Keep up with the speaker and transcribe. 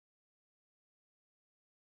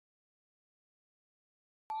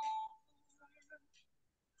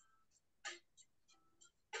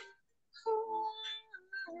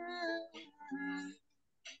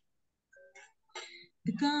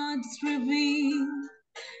the gods reveal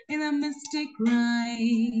in a mystic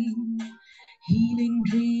rhyme, healing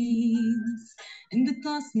dreams in the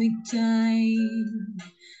cosmic time.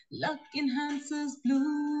 Luck enhances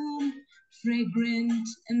bloom, fragrant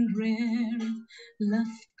and rare. Love,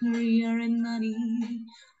 career, and money,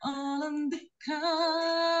 all on the cards.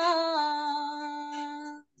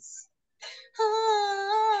 Ah.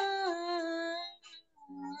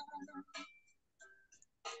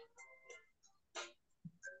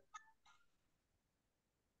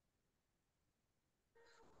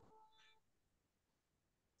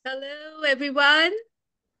 Hello, everyone.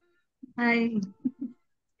 Hi.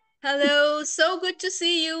 Hello, so good to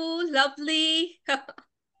see you. Lovely.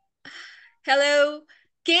 Hello.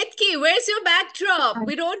 Ketki, where's your backdrop?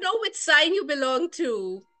 We don't know which sign you belong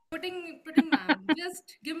to. Putting, ma'am.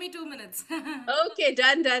 Just give me 2 minutes. Okay,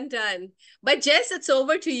 done. But Jess, it's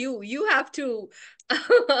over to you. You have to.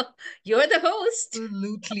 You're the host.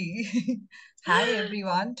 Absolutely. Hi,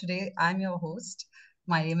 everyone. Today I'm your host.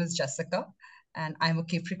 My name is Jessica, and I'm a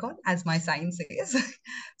Capricorn, as my sign says.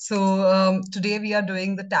 So today we are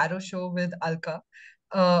doing the tarot show with Alka.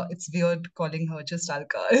 It's weird calling her just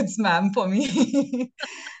Alka. It's ma'am for me.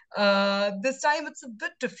 This time it's a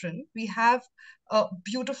bit different. We have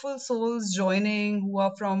beautiful souls joining who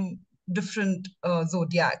are from different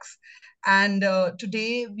zodiacs. And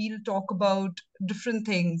today we'll talk about different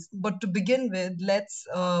things. But to begin with,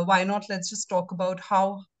 why not, let's just talk about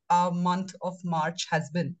how our month of March has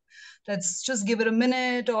been. Let's just give it a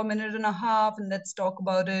minute or a minute and a half and let's talk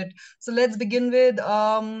about it. So let's begin with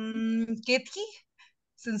Ketki,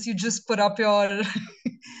 since you just put up your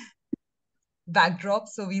backdrop.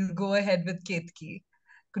 So we'll go ahead with Ketki.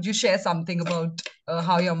 Could you share something about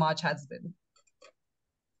how your March has been?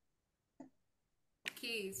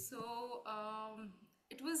 Okay, so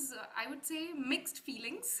it was, I would say, mixed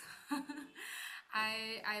feelings.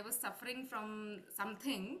 I was suffering from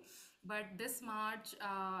something, but this March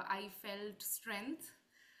I felt strength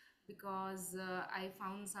because I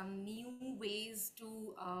found some new ways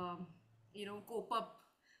to, cope up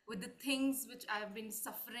with the things which I've been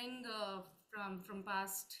suffering from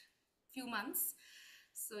past few months.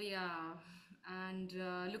 So yeah, and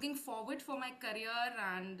looking forward for my career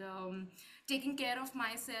and taking care of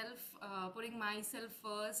myself, putting myself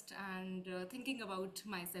first and thinking about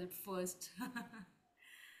myself first.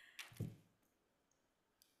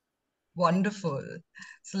 Wonderful.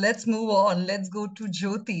 So let's move on. Let's go to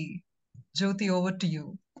Jyoti. Jyoti, over to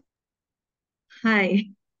you.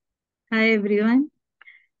 Hi. Hi, everyone.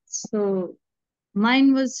 So,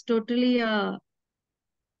 mine was totally, I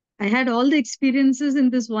had all the experiences in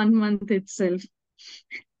this 1 month itself,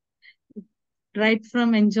 right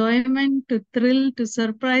from enjoyment to thrill to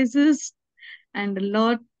surprises, and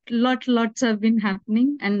lots have been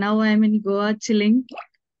happening. And now I'm in Goa chilling.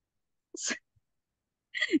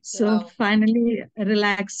 So, Wow. finally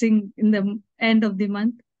relaxing in the end of the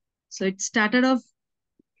month. So, it started off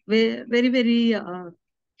very,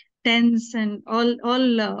 tense and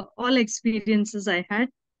all experiences I had,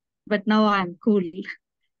 but now I'm cool.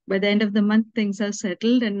 By the end of the month, things have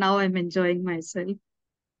settled, and now I'm enjoying myself.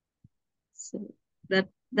 So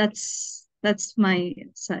that's my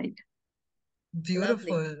side. Lovely.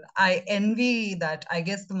 Beautiful. I envy that. I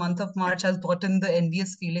guess the month of March has brought in the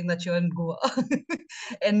envious feeling that you're in Goa.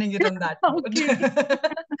 Ending it on that note. Okay.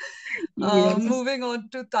 Yes. Moving on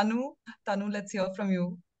to Tanu. Tanu, let's hear from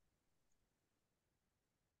you.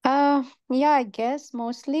 Yeah, I guess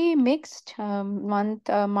mostly mixed. Month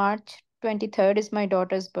March 23rd is my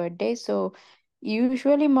daughter's birthday, so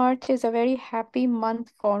usually March is a very happy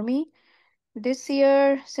month for me. This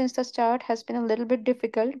year, since the start, has been a little bit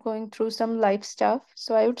difficult going through some life stuff.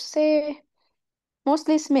 So I would say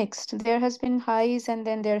mostly it's mixed. There has been highs and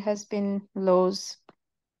then there has been lows.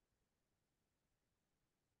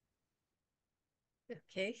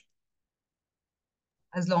 Okay.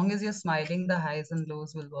 As long as you're smiling, the highs and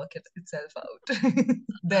lows will work itself out.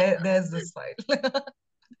 There's the smile.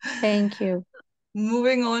 Thank you.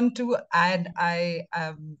 Moving on to, and I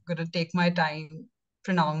am gonna take my time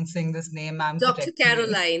pronouncing this name. Ma'am, Dr. correct me.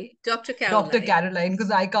 Caroline. Dr. Dr. Caroline. Caroline,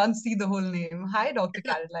 because I can't see the whole name. Hi, Dr.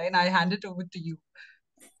 Caroline. I hand it over to you.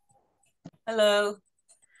 Hello.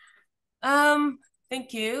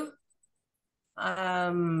 Thank you.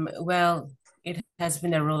 Well, it has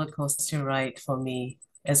been a roller coaster ride for me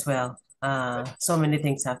as well. So many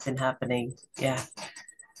things have been happening. Yeah.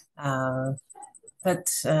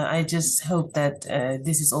 But I just hope that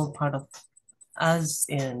this is all part of us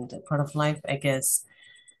and part of life, I guess.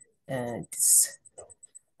 It's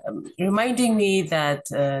reminding me that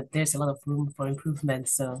there's a lot of room for improvement.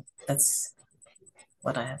 So that's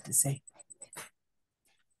what I have to say.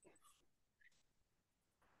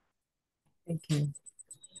 Thank you.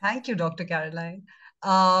 Thank you, Dr. Caroline.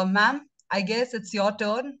 Ma'am, I guess it's your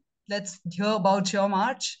turn. Let's hear about your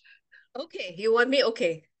March. Okay, you want me?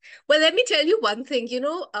 Okay. Well, let me tell you one thing,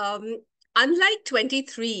 unlike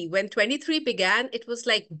 23, when 23 began, it was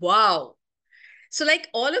like, wow. So, like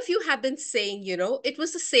all of you have been saying, it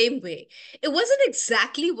was the same way. It wasn't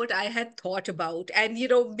exactly what I had thought about. And,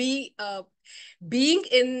 me being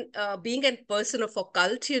a person of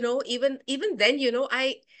occult, even then,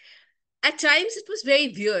 I at times it was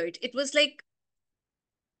very weird. It was like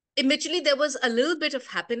immediately there was a little bit of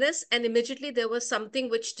happiness, and immediately there was something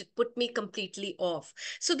which put me completely off.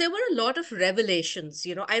 So there were a lot of revelations.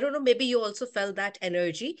 I don't know, maybe you also felt that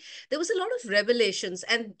energy. There was a lot of revelations,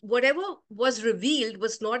 and whatever was revealed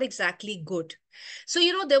was not exactly good. So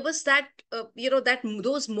there was that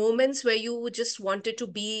those moments where you just wanted to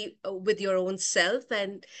be with your own self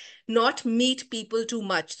and not meet people too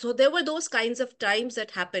much. So there were those kinds of times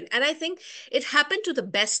that happened, and I think it happened to the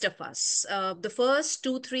best of us. The first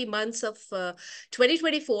 2-3 months of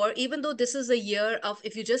 2024, even though this is a year of,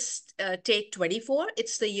 if you just take 24,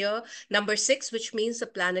 it's the year number 6, which means the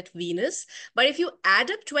planet Venus. But if you add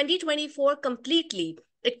up 2024 completely,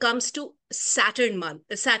 it comes to Saturn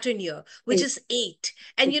year, which is 8.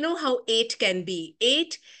 And you know how 8 can be.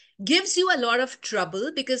 8 gives you a lot of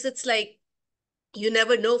trouble because it's like you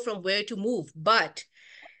never know from where to move. But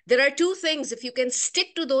there are two things. If you can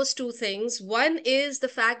stick to those two things, one is the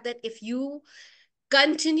fact that if you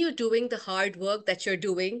continue doing the hard work that you're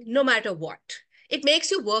doing, no matter what, it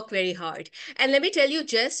makes you work very hard. And let me tell you,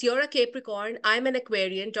 Jess, you're a Capricorn, I'm an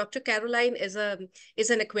Aquarian, Dr. Caroline is an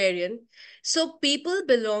Aquarian. So people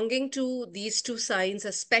belonging to these two signs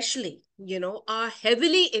especially, are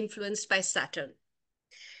heavily influenced by Saturn.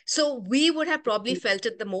 So we would have probably felt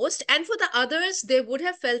it the most. And for the others, they would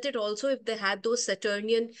have felt it also if they had those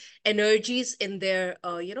Saturnian energies in their,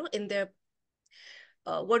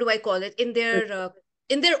 what do I call it? In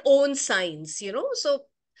their own signs, So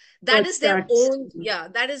that is their own,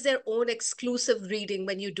 that is their own exclusive reading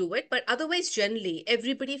when you do it. But otherwise, generally,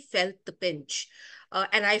 everybody felt the pinch.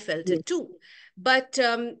 And I felt it too. But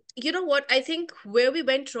you know what? I think where we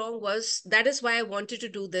went wrong was, that is why I wanted to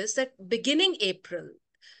do this, that beginning April,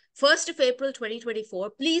 1st of April 2024,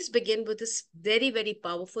 please begin with this very, very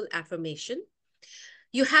powerful affirmation.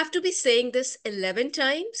 You have to be saying this 11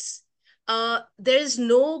 times. There is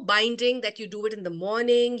no binding that you do it in the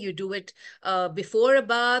morning, you do it before a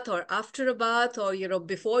bath or after a bath, or,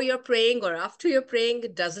 before you're praying or after you're praying.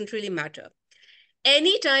 It doesn't really matter.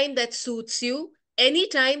 Any time that suits you, any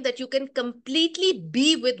time that you can completely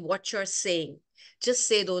be with what you're saying, just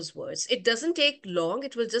say those words. It doesn't take long.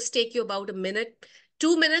 It will just take you about a minute,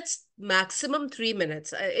 2 minutes, maximum 3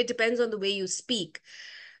 minutes. It depends on the way you speak.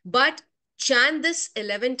 But chant this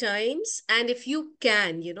 11 times. And if you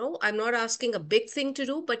can, I'm not asking a big thing to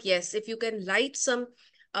do, but yes, if you can light some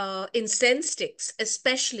incense sticks,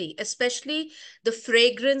 especially the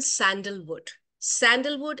fragrance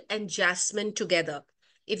sandalwood and jasmine together.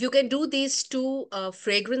 If you can do these two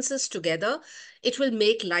fragrances together, it will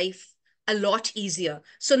make life a lot easier.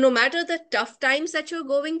 So no matter the tough times that you're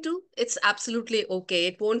going to, it's absolutely okay.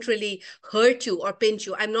 It won't really hurt you or pinch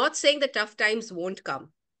you. I'm not saying the tough times won't come.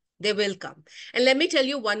 They will come. And let me tell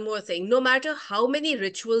you one more thing. No matter how many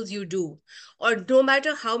rituals you do, or no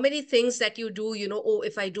matter how many things that you do, oh,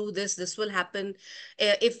 if I do this, this will happen.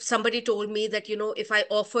 If somebody told me that, if I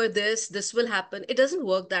offer this, this will happen. It doesn't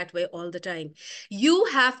work that way all the time. You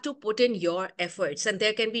have to put in your efforts, and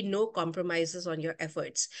there can be no compromises on your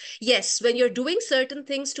efforts. Yes, when you're doing certain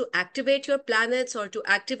things to activate your planets or to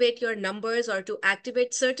activate your numbers or to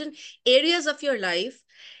activate certain areas of your life,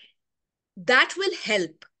 that will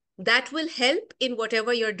help. That will help in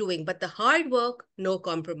whatever you're doing. But the hard work, no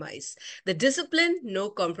compromise. The discipline,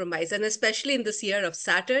 no compromise. And especially in this year of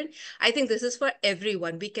Saturn, I think this is for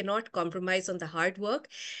everyone. We cannot compromise on the hard work.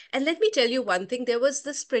 And let me tell you one thing. There was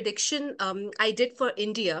this prediction I did for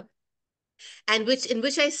India, and in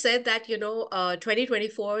which I said that,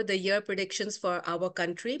 2024, the year predictions for our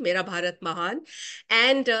country, Mera Bharat Mahan.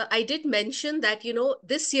 And I did mention that,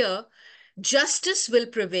 this year, justice will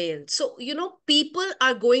prevail. So, people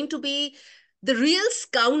are going to be, the real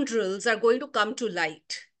scoundrels are going to come to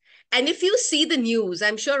light. And if you see the news,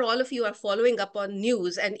 I'm sure all of you are following up on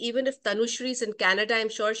news. And even if Tanushri is in Canada, I'm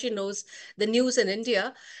sure she knows the news in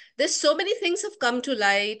India. There's so many things have come to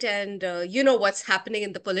light, and you know what's happening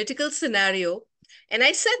in the political scenario. And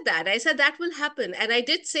I said that will happen. And I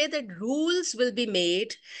did say that rules will be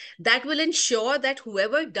made that will ensure that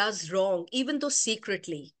whoever does wrong, even though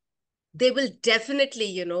secretly, they will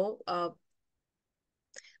definitely,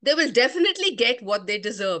 They will definitely get what they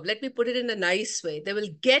deserve. Let me put it in a nice way. They will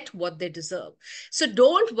get what they deserve. So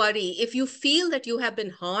don't worry. If you feel that you have been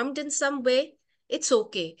harmed in some way, it's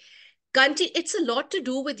okay. It's a lot to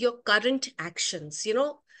do with your current actions.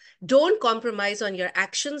 Don't compromise on your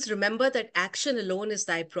actions. Remember that action alone is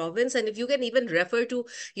thy province. And if you can even refer to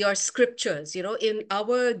your scriptures, in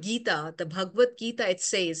our Gita, the Bhagavad Gita, it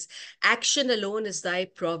says, action alone is thy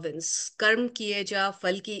province. Karm kiye ja,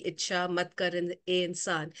 phal ki ichha, mat kar e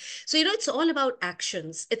insan. So, it's all about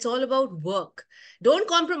actions. It's all about work. Don't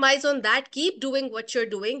compromise on that. Keep doing what you're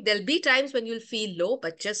doing. There'll be times when you'll feel low,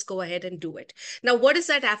 but just go ahead and do it. Now, what is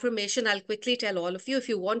that affirmation? I'll quickly tell all of you. If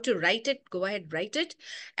you want to write it, go ahead, write it.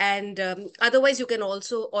 And otherwise, you can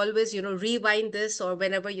also always, rewind this, or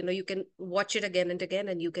whenever, you can watch it again and again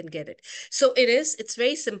and you can get it. So it's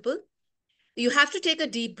very simple. You have to take a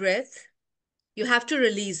deep breath. You have to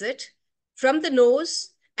release it from the nose,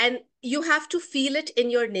 and you have to feel it in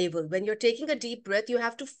your navel. When you're taking a deep breath, you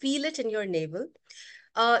have to feel it in your navel.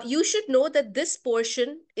 You should know that this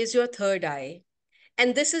portion is your third eye.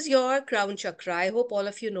 And this is your crown chakra. I hope all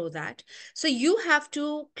of you know that. So you have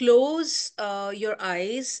to close your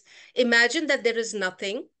eyes. Imagine that there is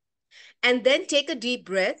nothing. And then take a deep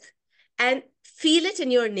breath and feel it in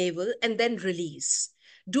your navel and then release.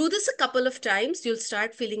 Do this a couple of times. You'll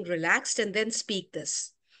start feeling relaxed, and then speak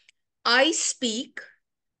this. I speak.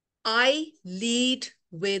 I lead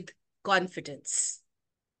with confidence.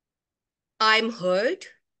 I'm heard.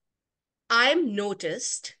 I'm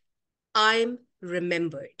noticed. I'm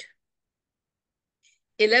remembered.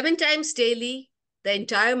 11 times daily, the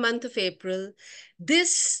entire month of April.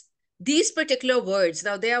 These particular words,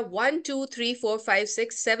 now there are 1, 2, 3, 4, 5,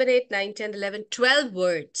 6, 7, 8, 9, 10, 11, 12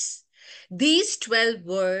 words. These 12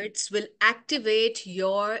 words will activate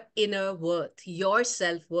your inner worth, your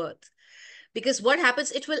self-worth. Because what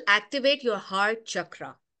happens, it will activate your heart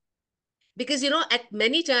chakra. Because, at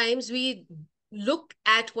many times we look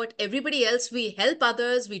at what everybody else, we help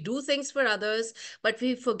others, we do things for others, but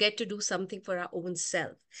we forget to do something for our own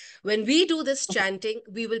self. When we do this chanting,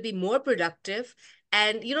 we will be more productive,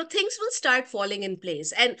 and things will start falling in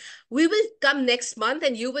place. And we will come next month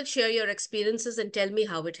and you will share your experiences and tell me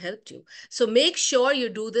how it helped you. So make sure you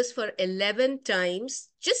do this for 11 times,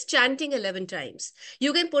 just chanting 11 times.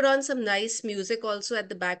 You can put on some nice music also at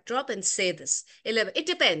the backdrop and say this 11. It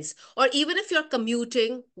depends. Or even if you're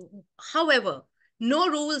commuting, however, no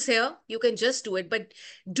rules here. You can just do it, but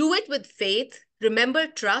do it with faith. Remember,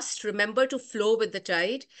 trust. Remember to flow with the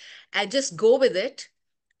tide and just go with it.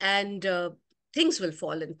 And things will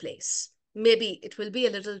fall in place. Maybe it will be a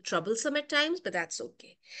little troublesome at times, but that's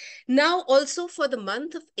okay. Now, also for the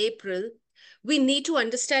month of April, we need to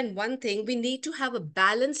understand one thing. We need to have a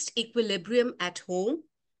balanced equilibrium at home.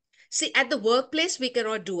 See, at the workplace, we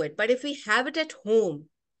cannot do it. But if we have it at home,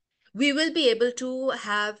 we will be able to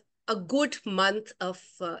have a good month of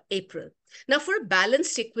April. Now, for a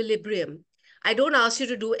balanced equilibrium, I don't ask you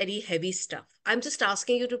to do any heavy stuff. I'm just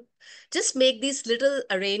asking you to just make these little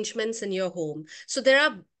arrangements in your home. So there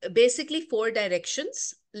are basically 4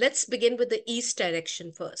 directions. Let's begin with the east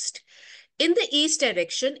direction first. In the east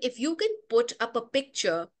direction, if you can put up a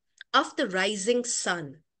picture of the rising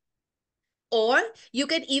sun, or you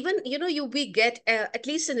can even, we get, at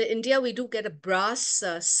least in India, we do get a brass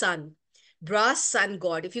sun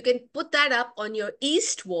god. If you can put that up on your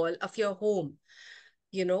east wall of your home,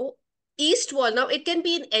 east wall. Now, it can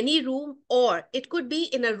be in any room, or it could be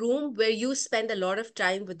in a room where you spend a lot of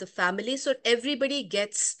time with the family. So everybody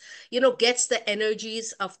gets the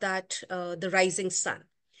energies of that, the rising sun.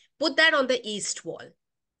 Put that on the east wall.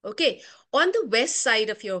 Okay. On the west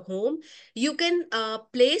side of your home, you can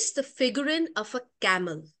place the figurine of a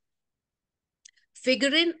camel.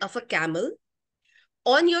 Figurine of a camel.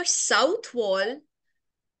 On your south wall,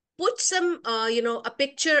 put some, a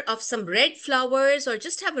picture of some red flowers, or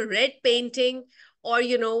just have a red painting, or,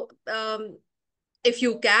 if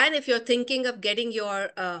you can, if you're thinking of getting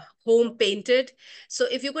your home painted. So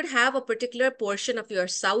if you could have a particular portion of your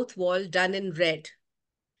south wall done in red,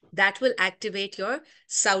 that will activate your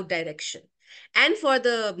south direction. And for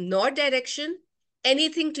the north direction,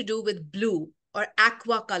 anything to do with blue or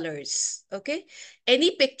aqua colors, okay?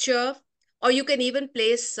 Any picture, or you can even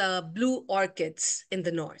place blue orchids in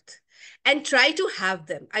the north and try to have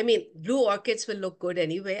them. I mean, blue orchids will look good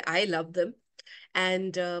anyway. I love them.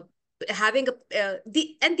 And having and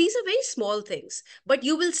these are very small things, but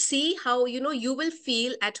you will see how, you will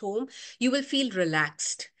feel at home, you will feel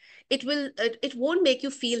relaxed. it won't make you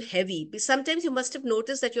feel heavy. Sometimes you must have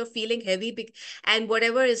noticed that you're feeling heavy, and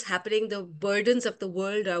whatever is happening, the burdens of the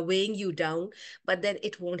world are weighing you down, but then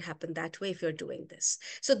it won't happen that way if you're doing this.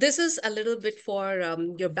 So this is a little bit for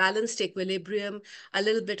your balanced equilibrium, a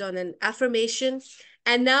little bit on an affirmation.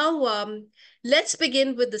 And now let's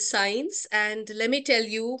begin with the signs, and let me tell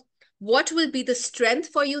you what will be the strength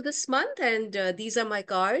for you this month. And these are my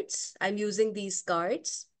cards. I'm using these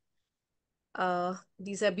cards.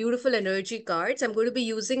 These are beautiful energy cards. I'm going to be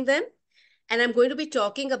using them, and I'm going to be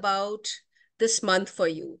talking about this month for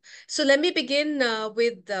you. So let me begin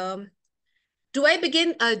with, do I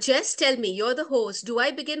begin, Jess, tell me, you're the host. Do I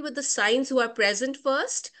begin with the signs who are present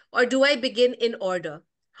first, or do I begin in order?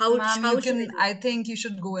 Ma'am, How you should I can, do? I think you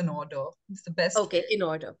should go in order. It's the best Okay, way. in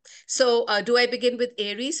order. So do I begin with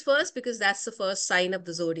Aries first? Because that's the first sign of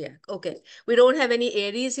the zodiac. Okay. We don't have any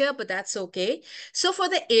Aries here, but that's okay. So for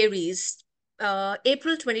the Aries,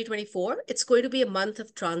 April 2024, it's going to be a month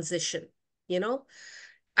of transition. You know,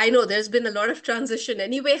 I know there's been a lot of transition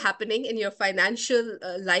anyway happening in your financial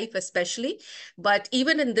life, especially. But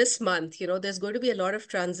even in this month, there's going to be a lot of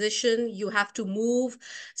transition. You have to move.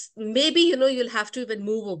 Maybe, you'll have to even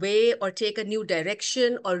move away or take a new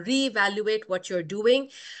direction or reevaluate what you're doing.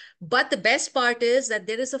 But the best part is that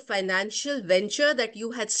there is a financial venture that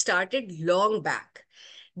you had started long back.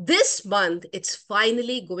 This month, it's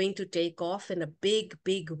finally going to take off in a big,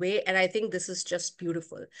 big way. And I think this is just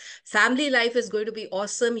beautiful. Family life is going to be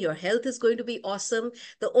awesome. Your health is going to be awesome.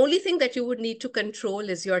 The only thing that you would need to control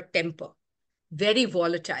is your temper. Very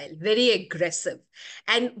volatile, very aggressive.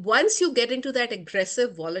 And once you get into that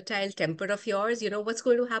aggressive, volatile temper of yours, you know what's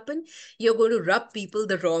going to happen? You're going to rub people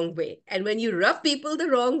the wrong way. And when you rub people the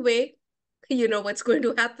wrong way, you know what's going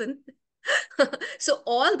to happen? So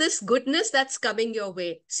all this goodness that's coming your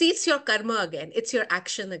way, see, it's your karma again. It's your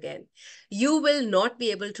action again. You will not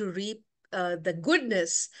be able to reap the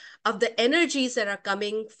goodness of the energies that are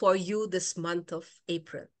coming for you this month of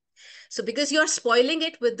April. So because you're spoiling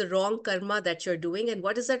it with the wrong karma that you're doing. And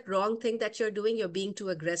what is that wrong thing that you're doing? You're being too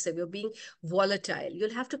aggressive. You're being volatile.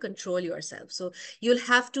 You'll have to control yourself. So you'll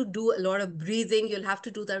have to do a lot of breathing. You'll have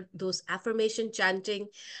to do those affirmation chanting.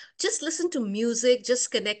 Just listen to music.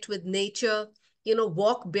 Just connect with nature.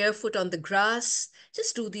 Walk barefoot on the grass.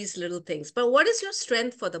 Just do these little things. But what is your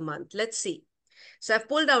strength for the month? Let's see. So I've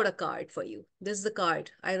pulled out a card for you. This is the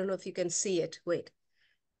card. I don't know if you can see it. Wait.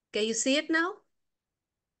 Can you see it now?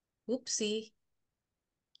 Oopsie.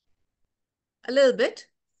 A little bit.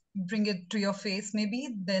 Bring it to your face, maybe,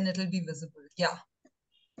 then it'll be visible. Yeah.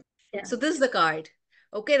 So this is the card.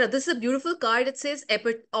 Okay, now this is a beautiful card. It says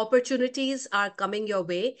opportunities are coming your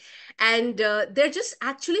way, and they're just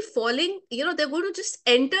actually falling. They're going to just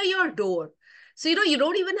enter your door. So, you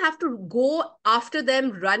don't even have to go after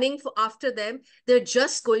them, running after them. They're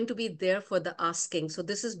just going to be there for the asking. So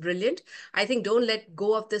this is brilliant. I think don't let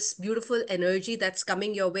go of this beautiful energy that's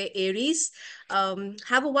coming your way, Aries.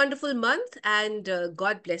 Have a wonderful month, and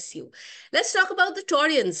God bless you. Let's talk about the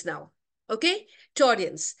Taurians now. Okay,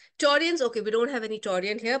 Taurians. Taurians, okay, we don't have any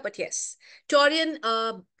Taurian here, but yes.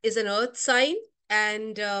 Taurian is an earth sign,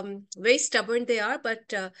 and very stubborn they are,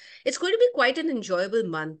 but it's going to be quite an enjoyable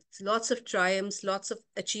month. Lots of triumphs, lots of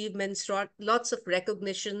achievements, lots of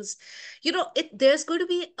recognitions. There's going to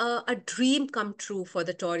be a dream come true for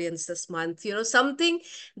the Taurians this month. Something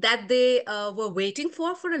that they were waiting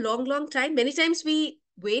for a long, long time. Many times we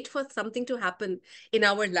wait for something to happen in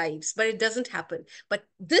our lives, but it doesn't happen. But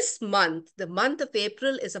this month, the month of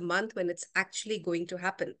April, is a month when it's actually going to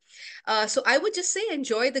happen. So I would just say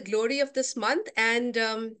enjoy the glory of this month. And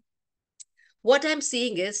what I'm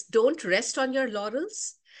seeing is don't rest on your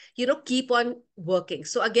laurels. Keep on working.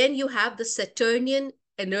 So again, you have the Saturnian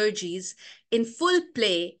energies in full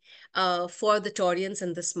play for the Taurians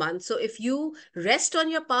in this month. So if you rest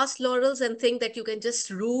on your past laurels and think that you can just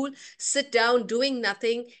rule, sit down, doing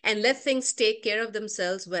nothing, and let things take care of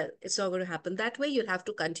themselves, well, it's not going to happen that way. You'll have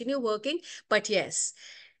to continue working. But yes,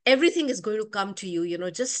 everything is going to come to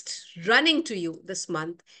you, just running to you this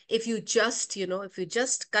month. If you just,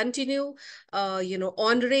 continue,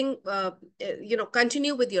 honoring,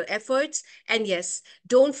 continue with your efforts. And yes,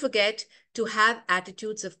 don't forget to have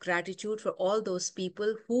attitudes of gratitude for all those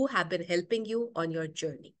people who have been helping you on your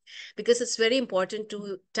journey, because it's very important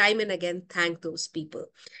to time and again thank those people.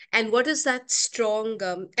 And what is that strong,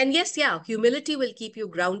 and yes, yeah, humility will keep you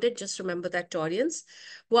grounded. Just remember that, Taurians.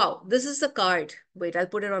 Wow, this is the card. Wait, I'll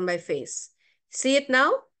put it on my face. See it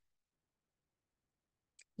now?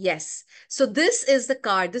 Yes. So this is the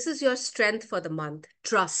card. This is your strength for the month.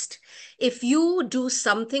 Trust. If you do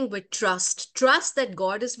something with trust, trust that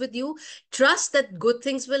God is with you, trust that good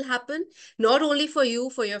things will happen, not only for you,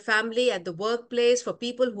 for your family, at the workplace, for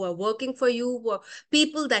people who are working for you, for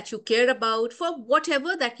people that you care about, for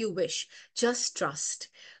whatever that you wish. Just trust.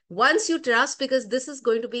 Once you trust, because this is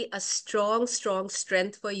going to be a strong, strong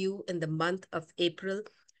strength for you in the month of April,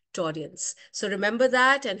 Taurians. So remember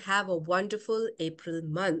that and have a wonderful April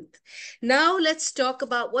month. Now let's talk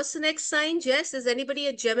about what's the next sign, Jess? Is anybody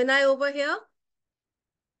a Gemini over here?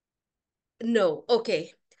 No.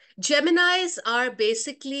 Okay. Geminis are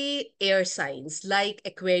basically air signs, like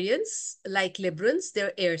Aquarians, like Librans,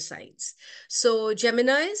 they're air signs. So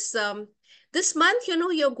Geminis, this month,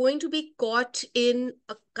 you're going to be caught in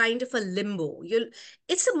a kind of a limbo.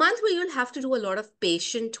 It's a month where you'll have to do a lot of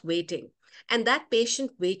patient waiting. And that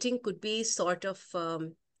patient waiting could be sort of,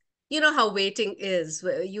 you know how waiting is.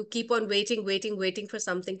 You keep on waiting, waiting, waiting for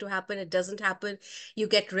something to happen. It doesn't happen. You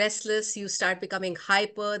get restless. You start becoming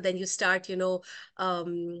hyper. Then you start,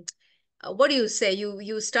 um, what do you say?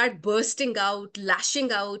 You start bursting out,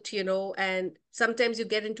 lashing out, and sometimes you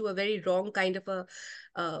get into a very wrong kind of a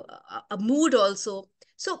mood also.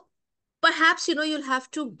 So perhaps, you'll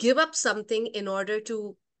have to give up something in order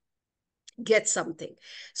to get something.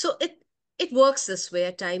 So it works this way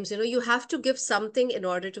at times. You have to give something in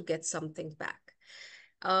order to get something back.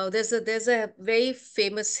 There's a very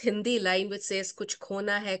famous Hindi line which says kuch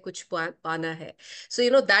khona hai kuch pana hai.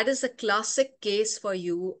 So that is a classic case for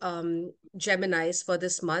you, Geminis, for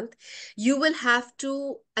this month. You will have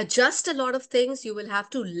to adjust a lot of things. You will have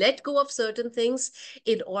to let go of certain things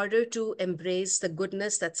in order to embrace the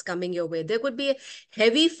goodness that's coming your way. There could be a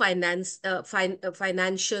heavy financial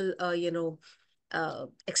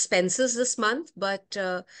expenses this month, but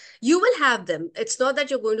you will have them. It's not that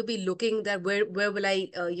you're going to be looking that where will I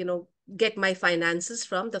get my finances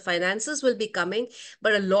from. The finances will be coming,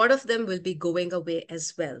 but a lot of them will be going away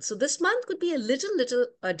as well. So this month could be a little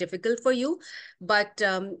difficult for you, but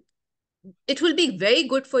it will be very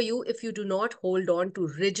good for you if you do not hold on to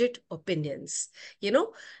rigid opinions,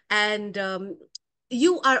 and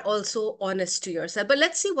you are also honest to yourself. But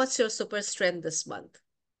let's see what's your super strength this month.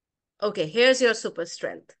 Okay, here's your super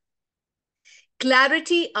strength.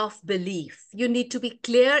 Clarity of belief. You need to be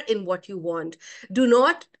clear in what you want. Do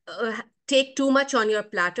not take too much on your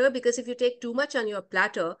platter, because if you take too much on your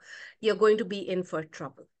platter, you're going to be in for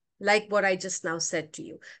trouble, like what I just now said to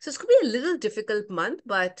you. So it's going to be a little difficult month,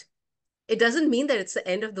 but it doesn't mean that it's the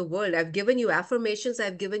end of the world. I've given you affirmations.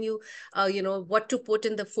 I've given you, what to put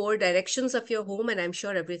in the 4 directions of your home, and I'm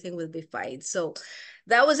sure everything will be fine. So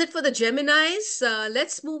that was it for the Geminis.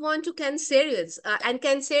 Let's move on to Cancerians. And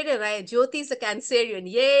Cancerian, right? Jyoti is a Cancerian.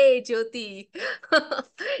 Yay, Jyoti.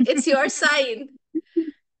 It's your sign.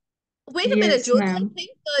 Wait a minute, Yes, Jyoti. I ma'am.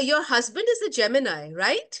 think your husband is a Gemini,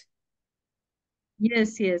 right?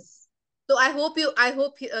 Yes, yes. So I hope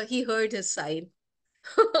he heard his sign.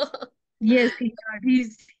 Yes,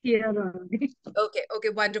 he's here only. Okay,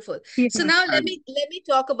 wonderful. He So heard. now let me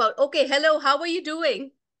talk about, okay, hello, how are you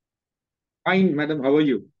doing? Fine, madam. How are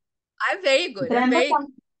you? I'm very good. I'm very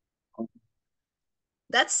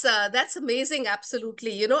That's amazing,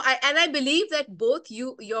 absolutely. I believe that both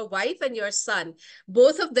you, your wife and your son,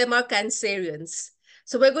 both of them are Cancerians.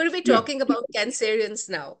 So we're going to be Yeah. talking about Cancerians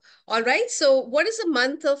now. All right. So what is the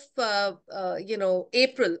month of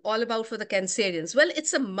April all about for the Cancerians? Well,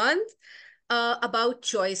 it's a month about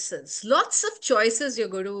choices. Lots of choices you're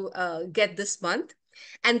going to get this month.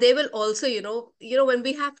 And they will also, when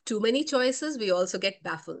we have too many choices, we also get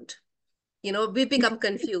baffled. We become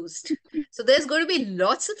confused. So there's going to be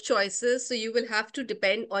lots of choices. So you will have to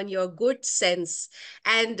depend on your good sense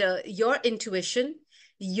and your intuition,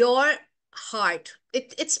 your heart.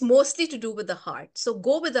 It's mostly to do with the heart. So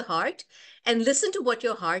go with the heart and listen to what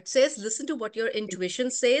your heart says, listen to what your intuition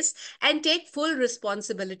says, and take full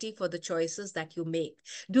responsibility for the choices that you make.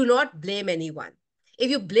 Do not blame anyone. If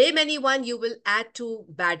you blame anyone, you will add to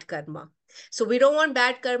bad karma. So we don't want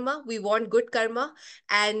bad karma. We want good karma.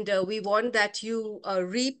 And we want that you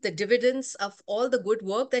reap the dividends of all the good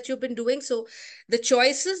work that you've been doing. So the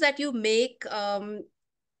choices that you make,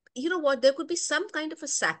 you know what, there could be some kind of a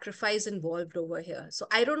sacrifice involved over here. So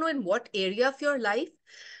I don't know in what area of your life,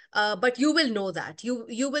 but you will know that.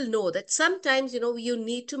 You will know that sometimes, you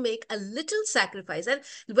need to make a little sacrifice. And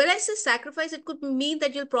when I say sacrifice, it could mean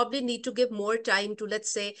that you'll probably need to give more time to,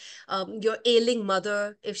 let's say, your ailing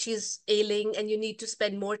mother, if she's ailing and you need to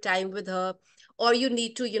spend more time with her, or you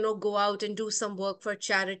need to, go out and do some work for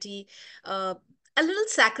charity. a little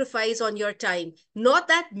sacrifice on your time, not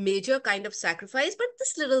that major kind of sacrifice, but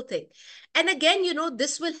this little thing. And again,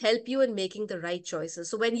 this will help you in making the right choices.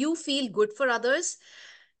 So when you feel good for others,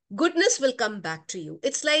 goodness will come back to you.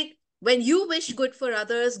 It's like when you wish good for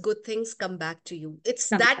others, good things come back to you. It's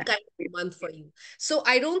that kind of month for you. So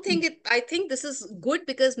I think this is good,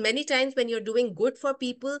 because many times when you're doing good for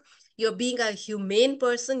people, you're being a humane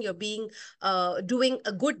person, you're being doing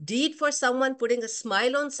a good deed for someone, putting a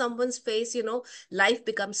smile on someone's face, life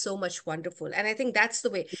becomes so much wonderful. And I think that's the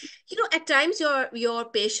way. At times your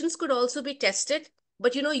patience could also be tested,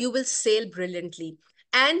 but you will sail brilliantly.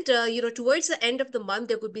 And towards the end of the month,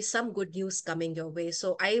 there could be some good news coming your way.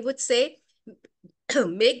 So I would say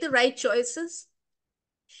make the right choices,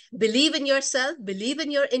 believe in yourself, believe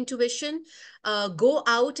in your intuition, go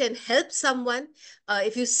out and help someone.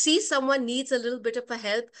 If you see someone needs a little bit of a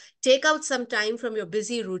help, take out some time from your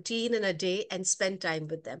busy routine in a day and spend time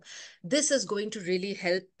with them. This is going to really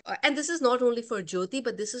help. And this is not only for Jyoti,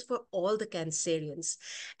 but this is for all the Cancerians.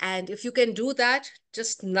 And if you can do that,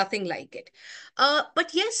 just nothing like it.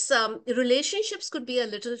 But yes, relationships could be a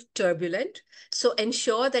little turbulent. So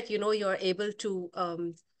ensure that, you're able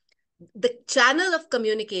to the channels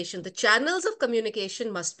of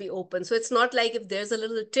communication must be open. So it's not like if there's a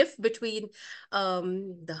little tiff between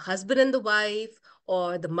the husband and the wife,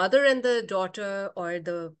 or the mother and the daughter, or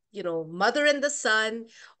the mother and the son,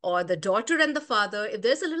 or the daughter and the father. If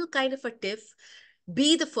there's a little kind of a tiff,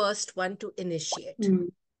 be the first one to initiate.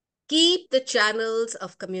 Keep the channels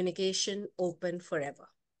of communication open forever.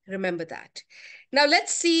 Remember that. Now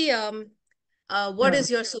let's see what is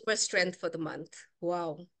your super strength for the month.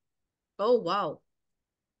 Wow. Oh, wow.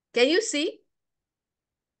 Can you see?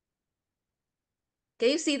 Can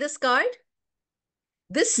you see this card?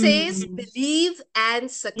 This says believe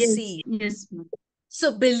and succeed. Yes.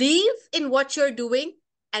 So believe in what you're doing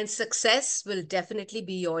and success will definitely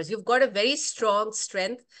be yours. You've got a very strong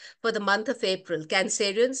strength for the month of April.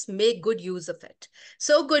 Cancerians, make good use of it.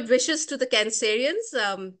 So good wishes to the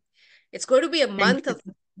Cancerians. It's going to be a month of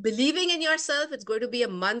believing in yourself. It's going to be a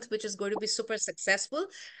month which is going to be super successful,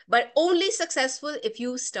 but only successful if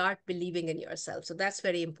you start believing in yourself. So that's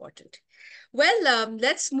very important. Well,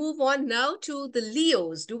 let's move on now to the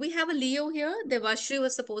Leos. Do we have a Leo here? Devashri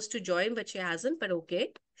was supposed to join, but she hasn't, but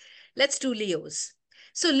okay. Let's do Leos.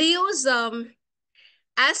 So Leos,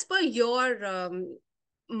 as per your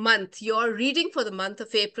month, your reading for the month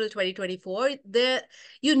of April 2024,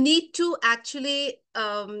 you need to actually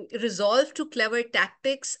resolve to clever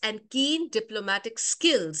tactics and keen diplomatic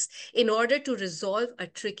skills in order to resolve a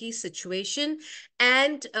tricky situation,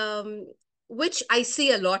 and which I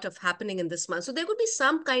see a lot of happening in this month. So there could be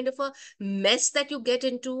some kind of a mess that you get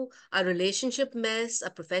into, a relationship mess, a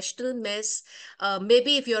professional mess.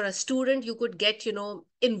 Maybe if you're a student, you could get,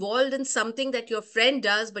 involved in something that your friend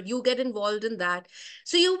does, but you get involved in that.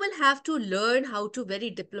 So you will have to learn how to very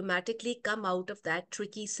diplomatically come out of that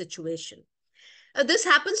tricky situation. This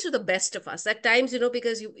happens to the best of us at times,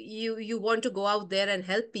 because you want to go out there and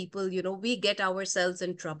help people, we get ourselves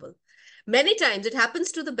in trouble. Many times it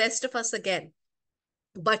happens to the best of us again.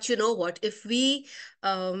 But you know what? If we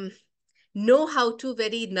know how to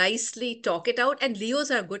very nicely talk it out, and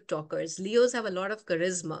Leos are good talkers. Leos have a lot of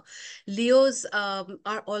charisma. Leos are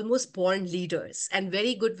almost born leaders and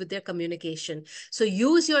very good with their communication. So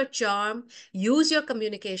use your charm, use your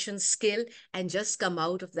communication skill, and just come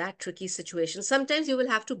out of that tricky situation. Sometimes you will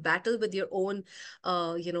have to battle with your own,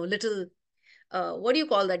 little what do you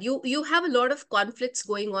call that? You have a lot of conflicts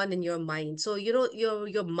going on in your mind. So,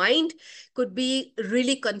 your mind could be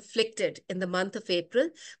really conflicted in the month of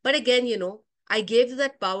April. But again, I gave you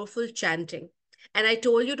that powerful chanting. And I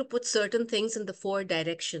told you to put certain things in the 4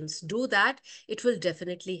 directions. Do that. It will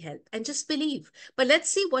definitely help. And just believe. But let's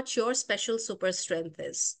see what your special super strength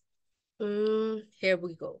is. Here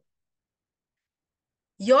we go.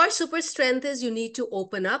 Your super strength is you need to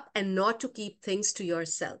open up and not to keep things to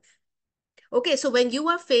yourself. Okay, so when you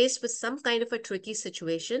are faced with some kind of a tricky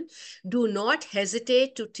situation, do not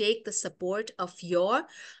hesitate to take the support of your,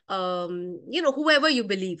 whoever you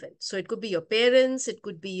believe in. So it could be your parents, it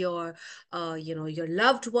could be your, your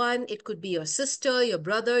loved one, it could be your sister, your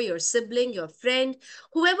brother, your sibling, your friend,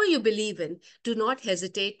 whoever you believe in. Do not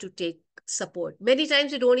hesitate to take support. Many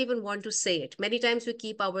times we don't even want to say it. Many times we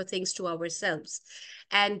keep our things to ourselves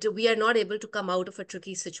and we are not able to come out of a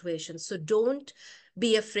tricky situation. So don't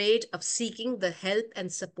be afraid of seeking the help and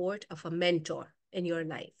support of a mentor in your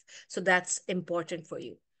life. So that's important for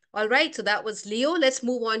you. All right, so that was Leo. Let's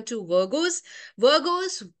move on to Virgos.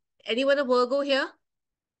 Virgos, anyone a Virgo here?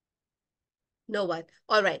 No one.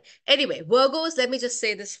 All right. Anyway, Virgos, let me just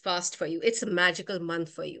say this fast for you. It's a magical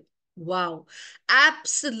month for you. Wow.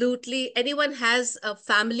 Absolutely. Anyone has a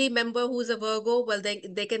family member who's a Virgo, well,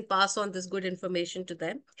 they can pass on this good information to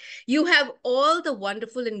them. You have all the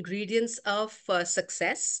wonderful ingredients of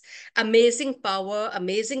success, amazing power,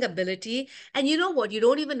 amazing ability. And you know what? You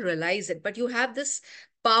don't even realize it, but you have this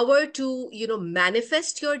power to,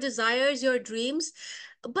 manifest your desires, your dreams.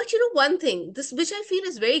 But one thing, this which I feel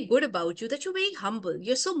is very good about you, that you're very humble.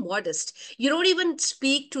 You're so modest. You don't even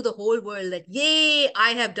speak to the whole world that, yay,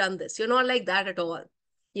 I have done this. You're not like that at all.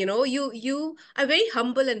 You are very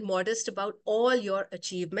humble and modest about all your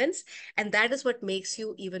achievements, and that is what makes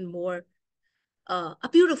you even more a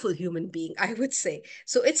beautiful human being, I would say.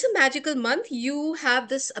 So it's a magical month. You have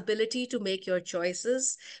this ability to make your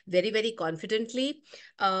choices very, very confidently.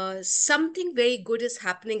 Something very good is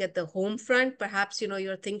happening at the home front. Perhaps,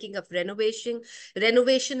 you're thinking of renovation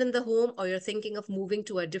in the home, or you're thinking of moving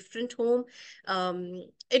to a different home.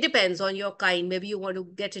 It depends on your kind. Maybe you want to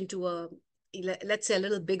get into let's say a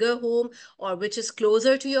little bigger home, or which is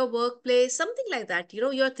closer to your workplace, something like that.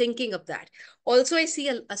 You're thinking of that. Also, I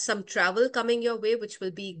see some travel coming your way, which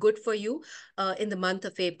will be good for you in the month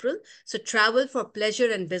of April. So travel for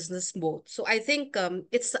pleasure and business both. So I think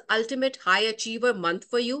it's the ultimate high achiever month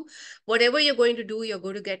for you. Whatever you're going to do, you're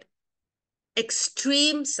going to get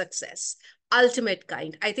extreme success, ultimate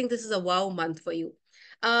kind. I think this is a wow month for you.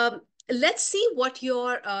 Let's see what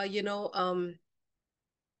your,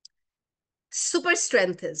 super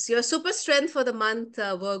strength is. Your super strength for the month,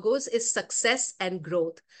 Virgos, is success and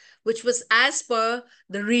growth, which was as per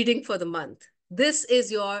the reading for the month. This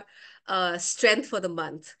is your strength for the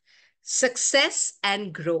month. Success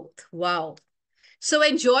and growth. Wow. So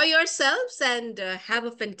enjoy yourselves and have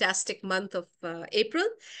a fantastic month of April.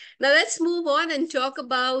 Now let's move on and talk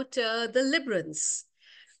about the Librans.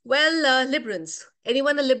 Well, Librans,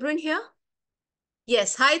 anyone a Libran here?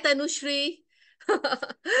 Yes. Hi, Tanushri.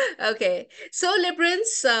 Okay. So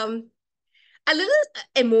Librans, a little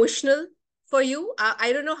emotional for you.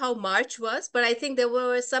 I don't know how March was, but I think there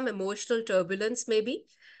were some emotional turbulence, maybe.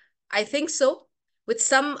 I think so. With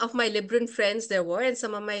some of my Libran friends, there were, and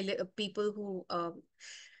some of my people who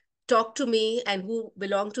talk to me and who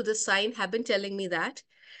belong to this sign have been telling me that.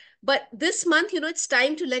 But this month, it's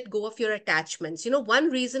time to let go of your attachments.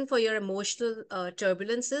 One reason for your emotional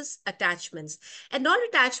turbulence is attachments, and not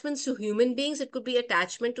attachments to human beings. It could be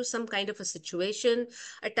attachment to some kind of a situation,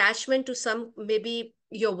 attachment to maybe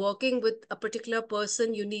you're working with a particular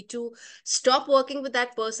person. You need to stop working with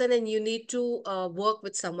that person and you need to work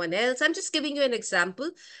with someone else. I'm just giving you an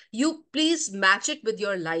example. You please match it with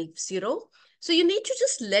your lives. So you need to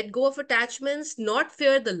just let go of attachments, not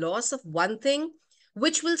fear the loss of one thing,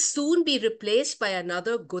 which will soon be replaced by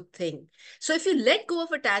another good thing. So if you let go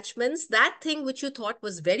of attachments, that thing which you thought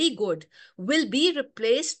was very good will be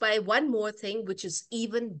replaced by one more thing, which is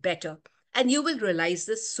even better. And you will realize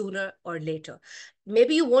this sooner or later.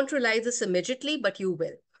 Maybe you won't realize this immediately, but you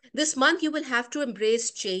will. This month, you will have to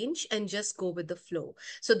embrace change and just go with the flow.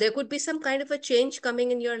 So there could be some kind of a change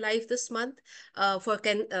coming in your life this month for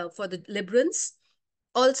the Librans.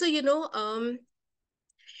 Also,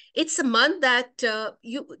 it's a month that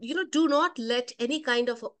you do not let any kind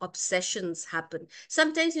of obsessions happen.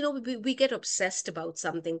 Sometimes we get obsessed about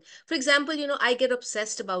something. For example, I get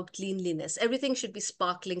obsessed about cleanliness. Everything should be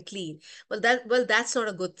sparkling clean. That's not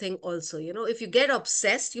a good thing also. If you get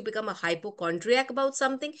obsessed, you become a hypochondriac about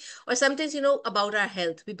something. Or sometimes about our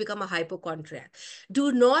health, we become a hypochondriac.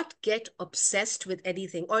 Do not get obsessed with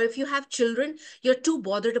anything. Or if you have children, you're too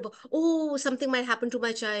bothered about, oh, something might happen to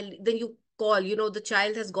my child, then you call, the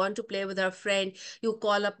child has gone to play with her friend, you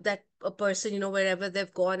call up that person, wherever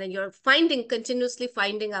they've gone, and you're continuously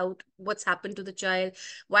finding out what's happened to the child.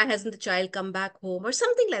 Why hasn't the child come back home, or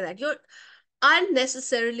something like that? You're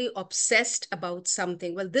unnecessarily obsessed about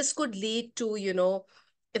something. Well, this could lead to,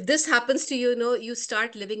 if this happens to you, you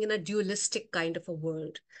start living in a dualistic kind of a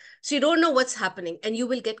world. So you don't know what's happening and you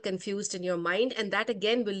will get confused in your mind. And that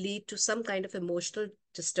again will lead to some kind of emotional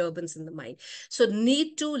disturbance in the mind. So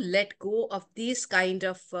need to let go of these kind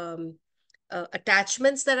of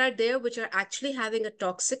attachments that are there, which are actually having a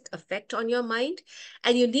toxic effect on your mind.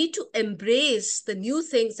 And you need to embrace the new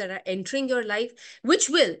things that are entering your life, which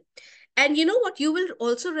will. And you know what? You will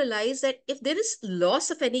also realize that if there is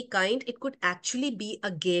loss of any kind, it could actually be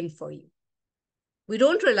a gain for you. We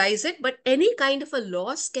don't realize it, but any kind of a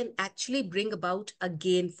loss can actually bring about a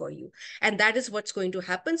gain for you. And that is what's going to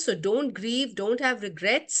happen. So don't grieve, don't have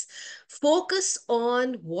regrets. Focus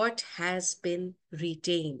on what has been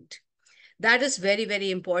retained. That is very,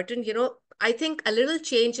 very important. I think a little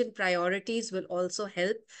change in priorities will also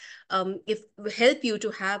help, help you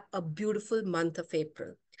to have a beautiful month of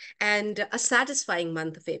April. and a satisfying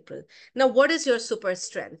month of April. Now, what is your super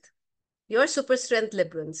strength? Your super strength,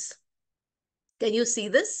 Librans. Can you see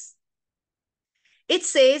this? It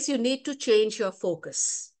says you need to change your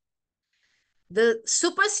focus. The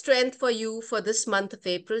super strength for you for this month of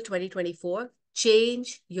April 2024,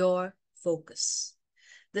 change your focus.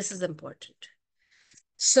 This is important.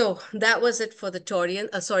 So that was it for the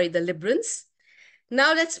the Librans.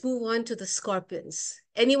 Now let's move on to the Scorpions.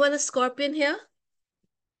 Anyone a Scorpion here?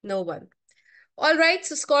 No one. All right,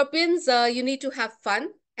 so Scorpions, you need to have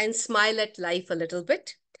fun and smile at life a little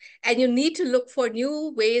bit. And you need to look for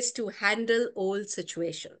new ways to handle old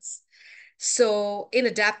situations. So in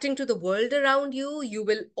adapting to the world around you, you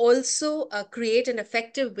will also create an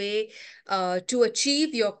effective way to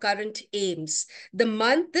achieve your current aims.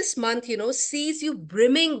 This month, sees you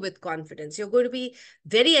brimming with confidence. You're going to be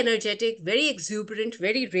very energetic, very exuberant,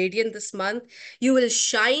 very radiant this month. You will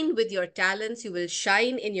shine with your talents. You will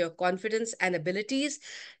shine in your confidence and abilities.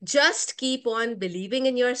 Just keep on believing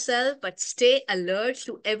in yourself, but stay alert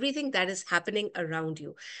to everything that is happening around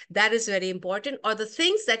you. That is very important, or the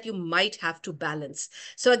things that you might have to balance.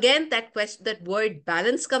 So again, that word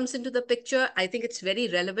balance comes into the picture. I think it's very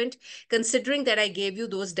relevant considering that I gave you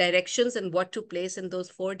those directions and what to place in those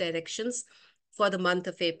 4 directions for the month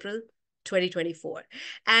of April 2024.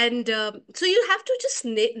 And so you have to just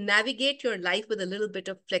navigate your life with a little bit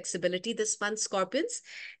of flexibility this month, Scorpions.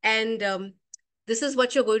 And this is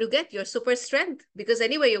what you're going to get, your super strength, because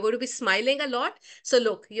anyway, you're going to be smiling a lot. So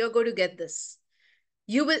look, you're going to get this.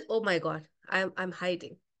 You will, oh my God, I'm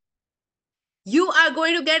hiding. You are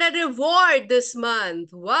going to get a reward this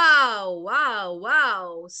month. Wow, wow,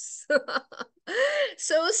 wow.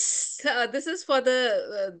 So this is for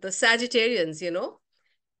the Sagittarians,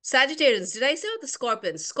 Sagittarians, did I say the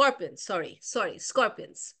Scorpions? Scorpions, sorry,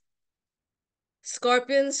 Scorpions.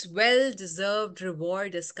 Scorpions, well-deserved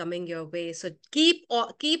reward is coming your way. So keep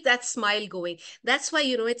that smile going. That's why,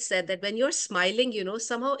 it's said that when you're smiling,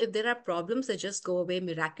 somehow if there are problems, they just go away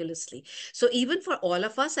miraculously. So even for all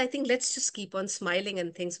of us, I think let's just keep on smiling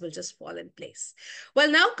and things will just fall in place. Well,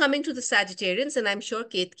 now coming to the Sagittarians, and I'm sure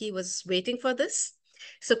Ketki was waiting for this.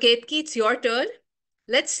 So Ketki, it's your turn.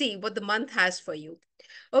 Let's see what the month has for you.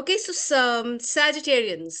 Okay, so some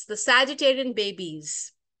Sagittarians, the Sagittarian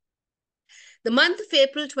babies. The month of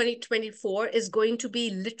April 2024 is going to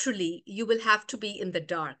be literally, you will have to be in the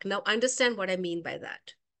dark. Now, understand what I mean by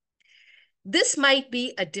that. This might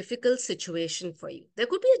be a difficult situation for you. There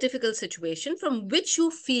could be a difficult situation from which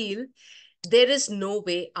you feel there is no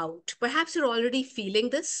way out. Perhaps you're already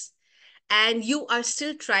feeling this and you are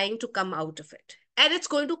still trying to come out of it. And it's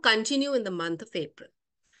going to continue in the month of April.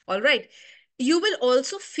 All right. You will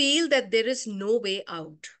also feel that there is no way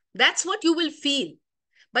out. That's what you will feel.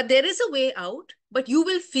 But there is a way out, but you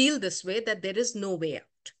will feel this way that there is no way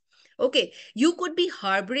out. Okay, you could be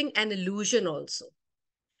harboring an illusion also.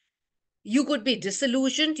 You could be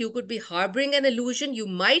disillusioned. You could be harboring an illusion. You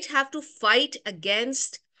might have to fight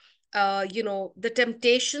against, the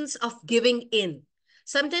temptations of giving in.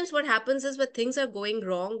 Sometimes what happens is when things are going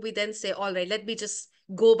wrong, we then say, all right, let me just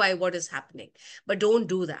go by what is happening. But don't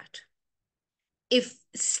do that.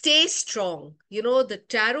 Stay strong. The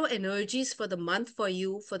tarot energies for the month for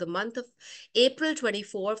you, for the month of April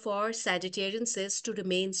 24 for Sagittarians is to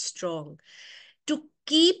remain strong, to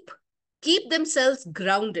keep themselves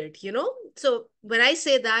grounded, So when I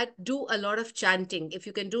say that, do a lot of chanting. If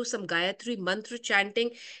you can do some Gayatri mantra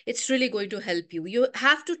chanting, it's really going to help you. You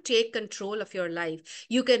have to take control of your life.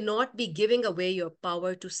 You cannot be giving away your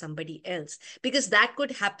power to somebody else because that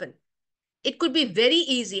could happen. It could be very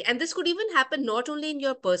easy. And this could even happen not only in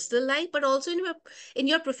your personal life, but also in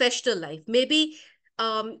your professional life. Maybe,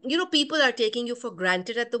 people are taking you for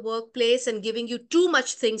granted at the workplace and giving you too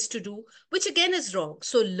much things to do, which again is wrong.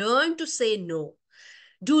 So learn to say no.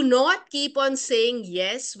 Do not keep on saying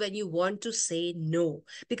yes when you want to say no.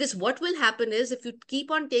 Because what will happen is if you keep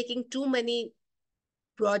on taking too many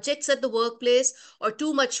projects at the workplace or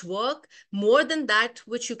too much work, more than that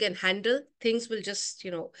which you can handle, things will just,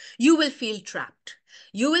 you will feel trapped.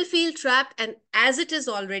 You will feel trapped. And as it is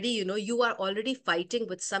already, you are already fighting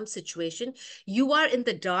with some situation. You are in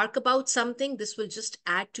the dark about something. This will just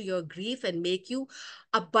add to your grief and make you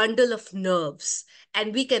a bundle of nerves.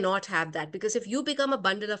 And we cannot have that because if you become a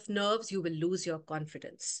bundle of nerves, you will lose your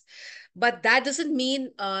confidence. But that doesn't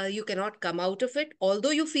mean you cannot come out of it.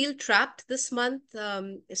 Although you feel trapped this month,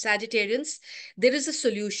 Sagittarians, there is a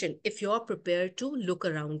solution if you're prepared to look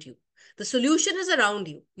around you. The solution is around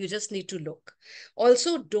you. You just need to look.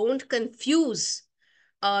 Also, don't confuse,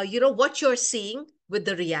 what you're seeing with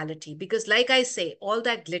the reality. Because like I say, all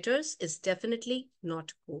that glitters is definitely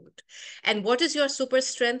not gold. And what is your super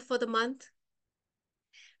strength for the month?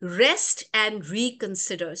 Rest and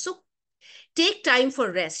reconsider. So take time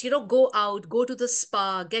for rest, go out, go to the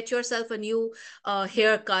spa, get yourself a new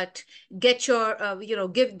haircut, get your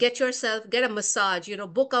get a massage,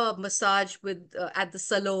 book a massage with at the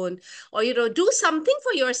salon, or do something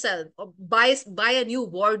for yourself, or buy a new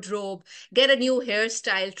wardrobe, get a new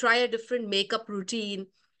hairstyle, try a different makeup routine,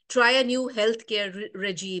 try a new healthcare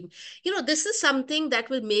regime. This is something that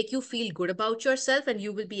will make you feel good about yourself, and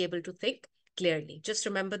you will be able to think clearly. Just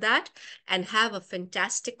remember that, and have a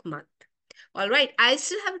fantastic month. All right, I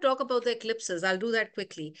still have to talk about the eclipses. I'll do that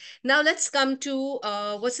quickly. Now let's come to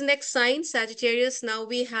what's the next sign? Sagittarius. Now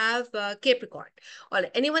we have Capricorn. All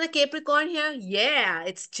right, anyone a Capricorn here? Yeah,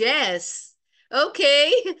 it's Jess.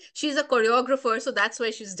 Okay, she's a choreographer, so that's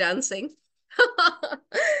why she's dancing.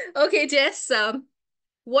 Okay, Jess,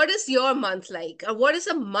 what is your month like? What is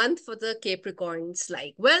a month for the Capricorns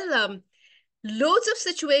like? Well, loads of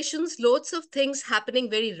situations, loads of things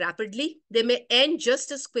happening very rapidly. They may end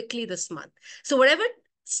just as quickly this month. So whatever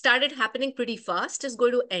started happening pretty fast is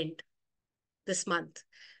going to end this month.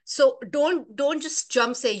 So don't just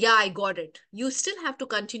jump, say, yeah, I got it. You still have to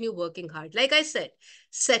continue working hard. Like I said,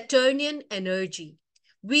 Saturnian energy.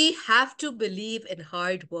 We have to believe in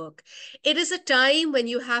hard work. It is a time when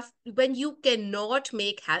you cannot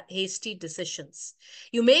make hasty decisions.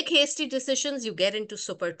 You make hasty decisions, you get into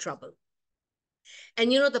super trouble. And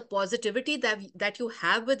the positivity that you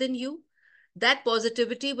have within you, that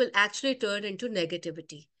positivity will actually turn into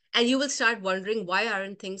negativity, and you will start wondering, why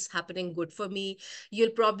aren't things happening good for me? You'll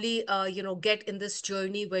probably get in this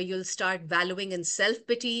journey where you'll start valuing in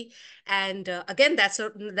self-pity. And again, that's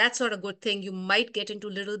not a good thing. You might get into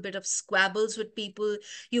a little bit of squabbles with people.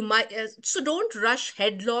 You might So don't rush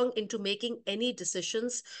headlong into making any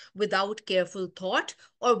decisions without careful thought,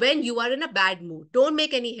 or when you are in a bad mood. Don't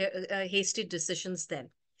make any hasty decisions then.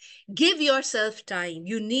 Give yourself time.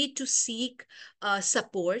 You need to seek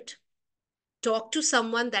support. Talk to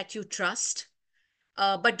someone that you trust,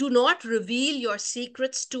 but do not reveal your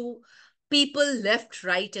secrets to people left,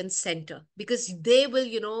 right, and center, because they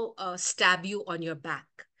will, stab you on your back.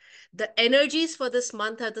 The energies for this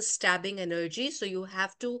month are the stabbing energy. So you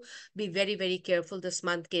have to be very, very careful this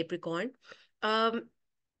month, Capricorn.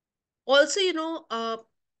 Also,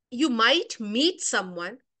 you might meet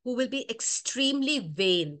someone who will be extremely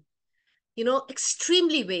vain,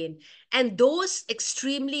 extremely vain. And those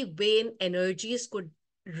extremely vain energies could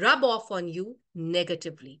rub off on you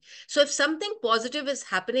negatively. So if something positive is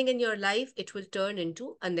happening in your life, it will turn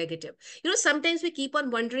into a negative. Sometimes we keep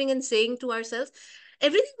on wondering and saying to ourselves,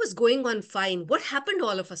 everything was going on fine. What happened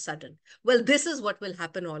all of a sudden? Well, this is what will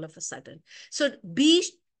happen all of a sudden. So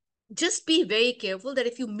just be very careful that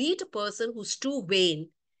if you meet a person who's too vain,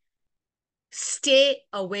 stay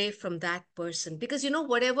away from that person. Because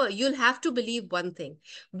whatever, you'll have to believe one thing: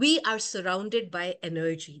 we are surrounded by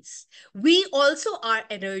energies. We also are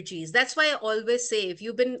energies. That's why I always say, if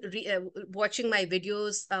you've been watching my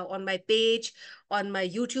videos on my page, on my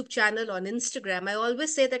YouTube channel, on Instagram, I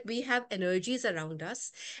always say that we have energies around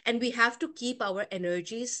us, and we have to keep our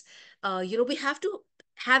energies, we have to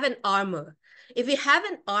have an armor. If we have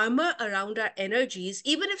an armor around our energies,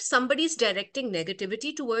 even if somebody's directing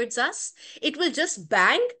negativity towards us, it will just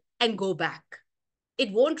bang and go back.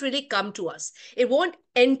 It won't really come to us. It won't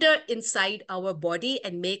enter inside our body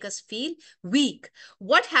and make us feel weak.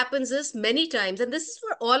 What happens is, many times, and this is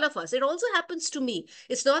for all of us, it also happens to me.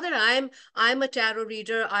 It's not that I'm a tarot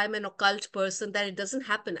reader, I'm an occult person, that it doesn't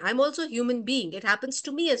happen. I'm also a human being. It happens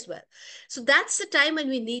to me as well. So that's the time when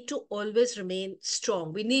we need to always remain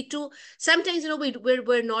strong. We need to, sometimes,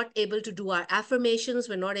 we're not able to do our affirmations.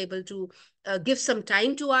 We're not able to give some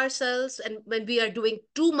time to ourselves. And when we are doing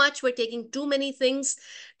too much, we're taking too many things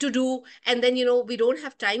to do, and then we don't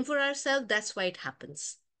have time for ourselves. That's why it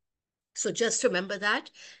happens. So just remember that,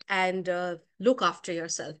 and look after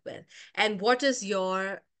yourself well. And what is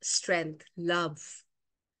your strength? Love.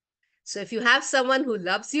 So if you have someone who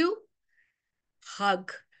loves you,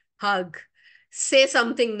 hug, hug, say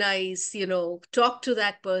something nice, talk to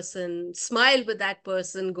that person, smile with that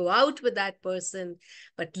person, go out with that person.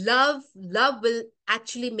 But love will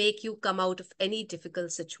actually make you come out of any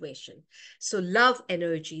difficult situation. So love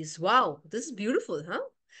energies. Wow, this is beautiful, huh?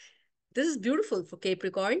 This is beautiful for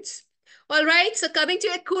Capricorns. All right, so coming to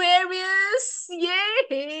Aquarius,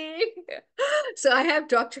 yay! So I have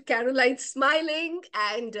Dr. Caroline smiling,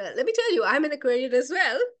 and let me tell you, I'm an Aquarian as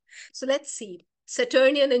well. So let's see.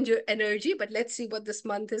 Saturnian energy, but let's see what this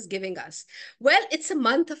month is giving us. Well, it's a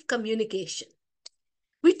month of communication.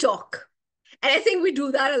 We talk. And I think we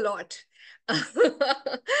do that a lot.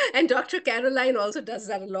 And Dr. Caroline also does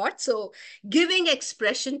that a lot. So giving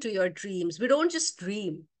expression to your dreams. We don't just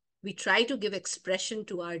dream. We try to give expression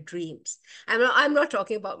to our dreams. I'm not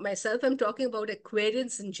talking about myself. I'm talking about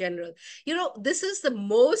Aquarians in general. This is the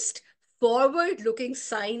most forward-looking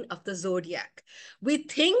sign of the zodiac. We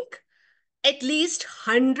think at least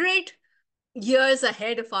 100 years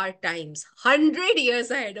ahead of our times, 100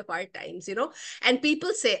 years ahead of our times, and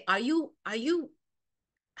people say,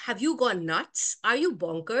 have you gone nuts? Are you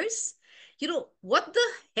bonkers? What the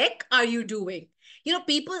heck are you doing?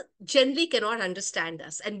 People generally cannot understand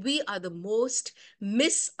us, and we are the most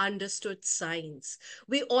misunderstood signs.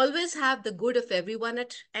 We always have the good of everyone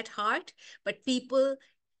at heart, but people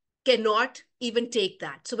cannot even take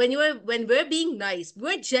that. So when we're being nice,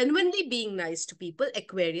 we're genuinely being nice to people,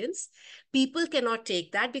 Aquarians. People cannot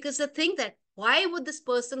take that because they think that, why would this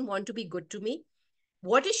person want to be good to me?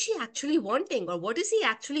 What is she actually wanting, or what is he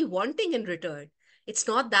actually wanting in return? It's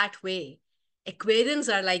not that way.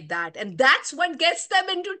 Aquarians are like that, and that's what gets them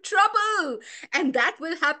into trouble. And that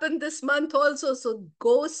will happen this month also. So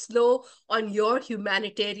go slow on your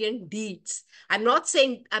humanitarian deeds. I'm not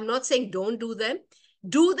saying don't do them.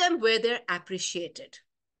 Do them where they're appreciated.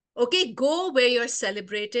 Okay, go where you're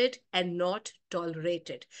celebrated and not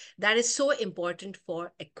tolerated. That is so important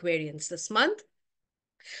for Aquarians this month.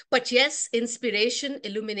 But yes, inspiration,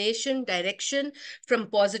 illumination, direction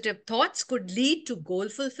from positive thoughts could lead to goal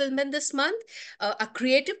fulfillment this month. A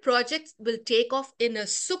creative project will take off in a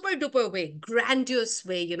super duper way, grandiose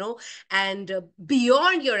way, and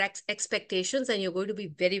beyond your expectations, and you're going to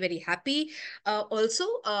be very, very happy. Also,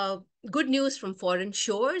 good news from foreign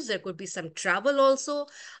shores. There could be some travel also.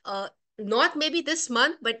 Not maybe this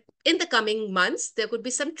month, but in the coming months, there could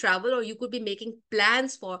be some travel, or you could be making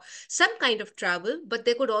plans for some kind of travel, but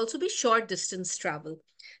there could also be short distance travel.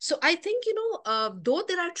 So I think, though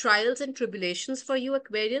there are trials and tribulations for you,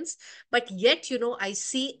 Aquarians, but yet, I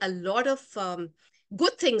see a lot of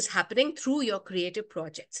good things happening through your creative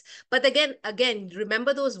projects. But again,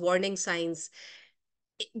 remember those warning signs.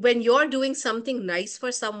 When you're doing something nice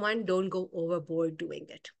for someone, don't go overboard doing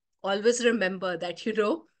it. Always remember that,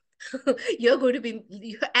 you're going to be,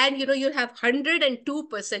 and you'll have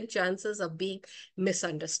 102% chances of being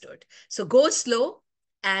misunderstood. So go slow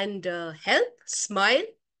and help, smile,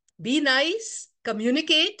 be nice,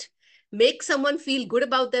 communicate, make someone feel good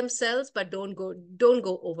about themselves, but don't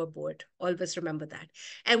go overboard. Always remember that.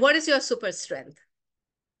 And what is your super strength?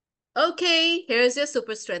 Okay, here's your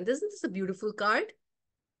super strength. Isn't this a beautiful card?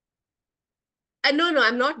 And no,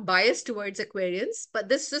 I'm not biased towards Aquarians, but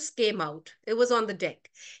this just came out. It was on the deck.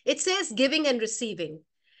 It says giving and receiving.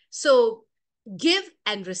 So give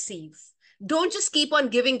and receive. Don't just keep on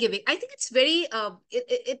giving. I think it's very,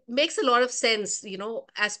 it makes a lot of sense,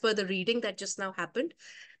 as per the reading that just now happened,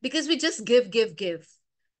 because we just give.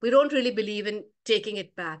 We don't really believe in taking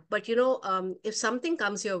it back. But, if something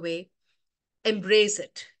comes your way, embrace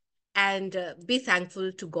it. And be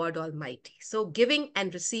thankful to God Almighty. So giving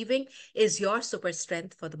and receiving is your super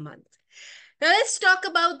strength for the month. Now let's talk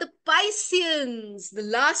about the Pisceans, the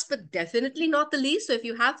last but definitely not the least. So if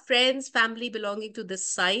you have friends, family belonging to this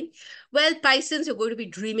sign, well, Pisceans, you're going to be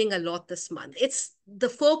dreaming a lot this month. The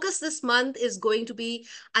focus this month is going to be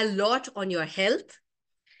a lot on your health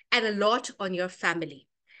and a lot on your family.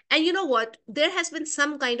 And you know what? There has been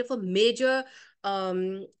some kind of a major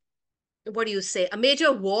a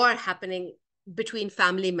major war happening between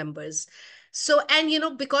family members. So, and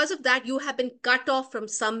because of that, you have been cut off from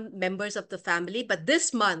some members of the family. But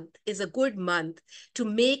this month is a good month to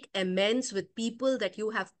make amends with people that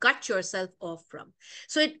you have cut yourself off from.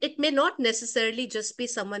 So it may not necessarily just be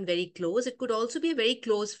someone very close. It could also be a very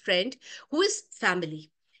close friend who is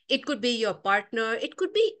family. It could be your partner. It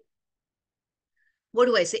could be,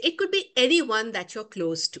 it could be anyone that you're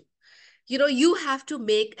close to. You have to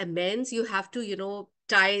make amends. You have to,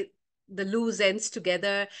 tie the loose ends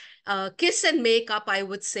together, kiss and make up, I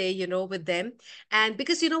would say, with them. And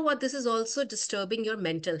because this is also disturbing your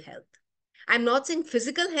mental health. I'm not saying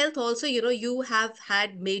physical health also, you have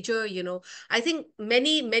had major, I think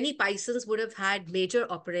many Pisces would have had major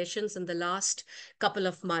operations in the last couple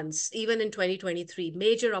of months, even in 2023,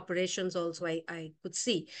 major operations also I could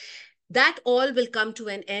see. That all will come to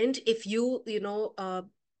an end if you,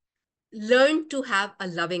 learn to have a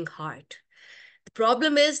loving heart. The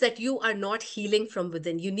problem is that you are not healing from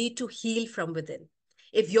within. You need to heal from within.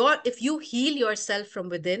 If you heal yourself from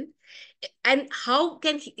within, and how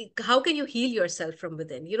can you heal yourself from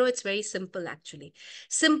within? It's very simple, actually.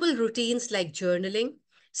 Simple routines like journaling,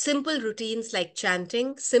 Simple routines like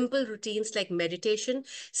chanting, simple routines like meditation,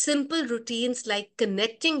 simple routines like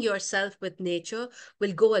connecting yourself with nature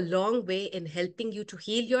will go a long way in helping you to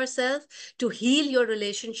heal yourself, to heal your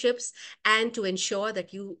relationships, and to ensure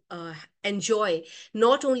that you enjoy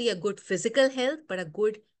not only a good physical health, but a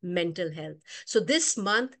good mental health. So this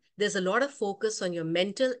month, there's a lot of focus on your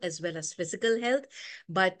mental as well as physical health,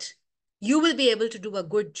 but you will be able to do a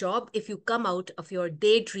good job if you come out of your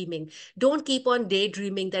daydreaming. Don't keep on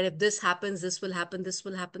daydreaming that if this happens, this will happen, this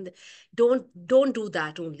will happen. Don't do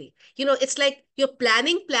that only. You know, it's like you're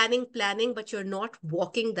planning, but you're not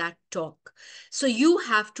walking that talk. So you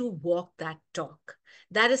have to walk that talk.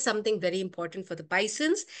 That is something very important for the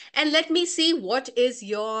Pisces. And let me see, what is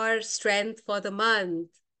your strength for the month?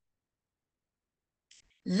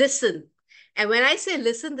 Listen. And when I say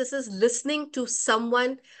listen, this is listening to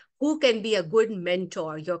someone who can be a good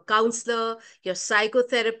mentor, your counselor, your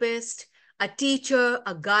psychotherapist, a teacher,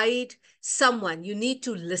 a guide, someone. You need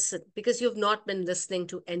to listen because you've not been listening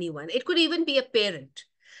to anyone. It could even be a parent,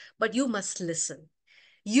 but you must listen.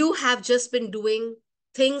 You have just been doing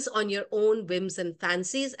things on your own whims and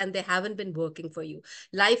fancies, and they haven't been working for you.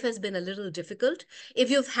 Life has been a little difficult.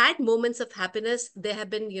 If you've had moments of happiness, they have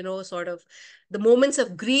been, sort of the moments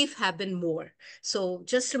of grief have been more. So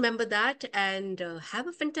just remember that and have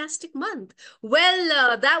a fantastic month.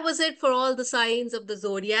 Well, that was it for all the signs of the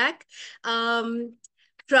zodiac,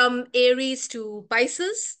 from Aries to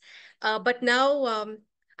Pisces. But now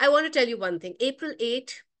I want to tell you one thing. April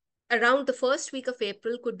 8th, around the first week of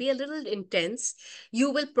April, could be a little intense. You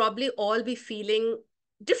will probably all be feeling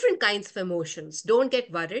different kinds of emotions. Don't get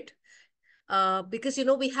worried because,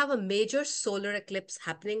 we have a major solar eclipse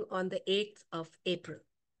happening on the 8th of April.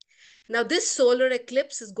 Now, this solar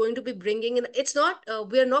eclipse is going to be bringing in, it's not,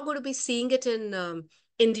 we're not going to be seeing it in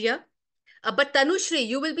India, but Tanushri,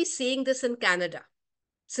 you will be seeing this in Canada.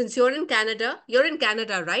 Since you're in Canada,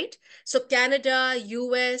 right? So Canada,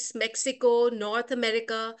 US, Mexico, North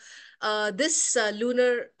America, this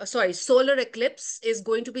solar eclipse is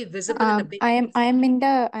going to be visible in a big. I'm in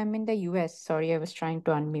the US. Sorry, I was trying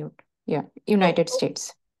to unmute. Yeah, United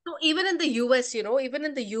States. So even in the US,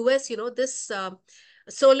 this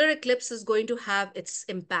solar eclipse is going to have its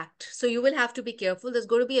impact. So you will have to be careful. There's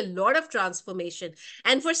going to be a lot of transformation.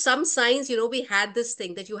 And for some signs, we had this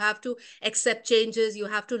thing that you have to accept changes. You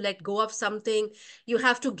have to let go of something. You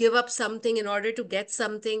have to give up something in order to get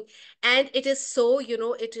something. And it is so,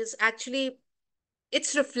 it is actually,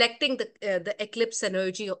 it's reflecting the eclipse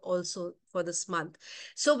energy also for this month.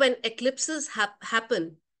 So when eclipses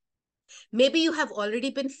happen, maybe you have already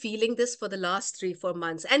been feeling this for the last 3-4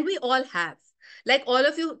 months, and we all have. Like all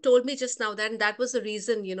of you told me just now that, and that was the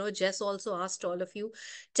reason, Jess also asked all of you,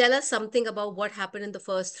 tell us something about what happened in the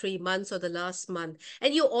first 3 months or the last month.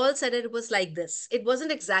 And you all said it was like this. It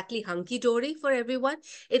wasn't exactly hunky-dory for everyone.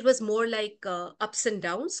 It was more like ups and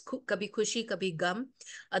downs, kabhi khushi, kabhi gum,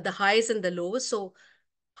 the highs and the lows. So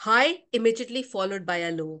high immediately followed by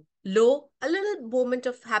a low. Low, a little moment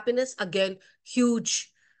of happiness, again, huge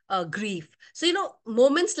grief. So,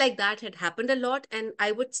 moments like that had happened a lot, and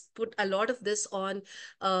I would put a lot of this on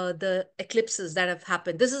the eclipses that have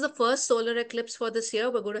happened. This is the first solar eclipse for this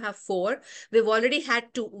year. We're going to have 4. We've already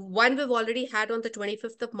had 2. One we've already had on the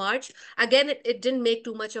 25th of March. Again, it didn't make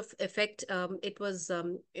too much of effect. It was,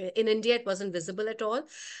 in India, it wasn't visible at all.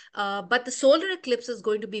 But the solar eclipse is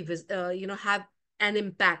going to be, have an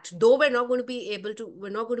impact, though we're not going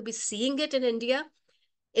to be seeing it in India.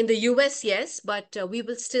 In the US, yes, but we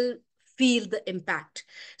will still feel the impact.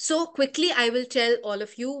 So quickly, I will tell all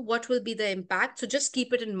of you what will be the impact. So just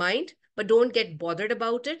keep it in mind, but don't get bothered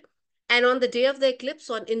about it. And on the day of the eclipse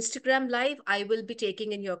on Instagram Live, I will be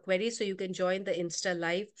taking in your queries so you can join the Insta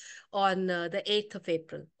Live on the 8th of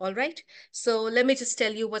April. All right. So let me just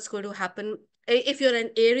tell you what's going to happen. If you're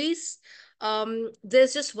an Aries,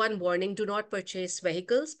 there's just one warning: do not purchase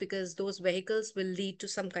vehicles, because those vehicles will lead to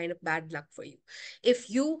some kind of bad luck for you. If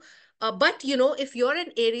you, but if you're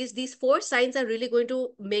an Aries, these 4 signs are really going to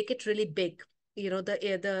make it really big.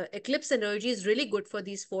 The eclipse energy is really good for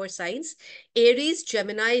these 4 signs: Aries,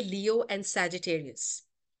 Gemini, Leo, and Sagittarius.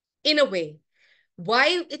 In a way,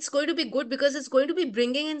 why it's going to be good? Because it's going to be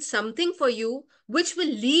bringing in something for you which will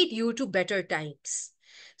lead you to better times.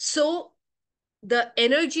 So the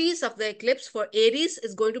energies of the eclipse for Aries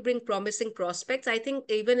is going to bring promising prospects. I think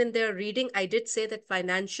even in their reading, I did say that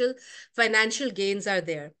financial gains are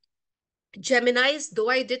there. Geminis, though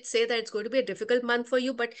I did say that it's going to be a difficult month for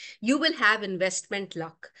you, but you will have investment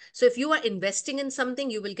luck. So if you are investing in something,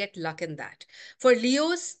 you will get luck in that. For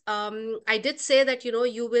Leos, I did say that,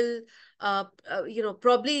 you will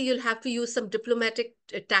Probably you'll have to use some diplomatic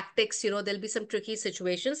tactics. There'll be some tricky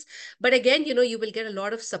situations, but again, you will get a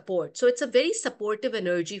lot of support. So it's a very supportive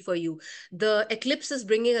energy for you. The eclipse is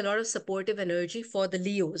bringing a lot of supportive energy for the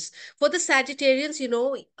Leos. For the Sagittarians,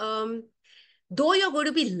 though you're going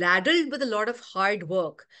to be ladled with a lot of hard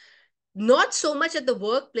work, not so much at the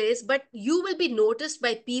workplace, but you will be noticed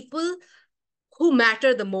by people who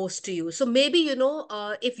matter the most to you. So maybe,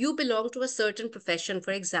 if you belong to a certain profession,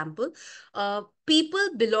 for example, people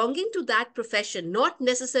belonging to that profession, not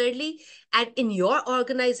necessarily in your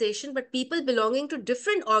organization, but people belonging to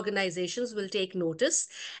different organizations will take notice.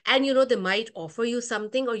 And, they might offer you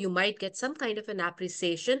something, or you might get some kind of an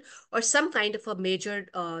appreciation or some kind of a major,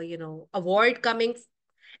 award coming.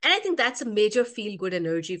 And I think that's a major feel good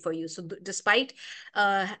energy for you. So despite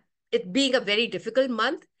it being a very difficult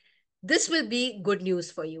month, this will be good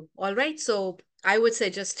news for you. All right. So I would say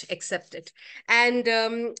just accept it. And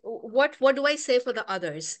what do I say for the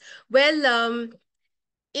others? Well,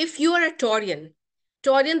 if you are a Taurian,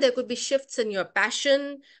 there could be shifts in your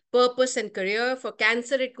passion, purpose, and career. For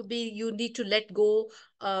Cancer, it could be you need to let go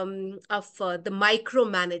of the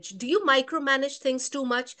micromanage. Do you micromanage things too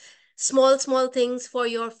much? Small things for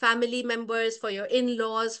your family members, for your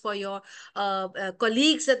in-laws, for your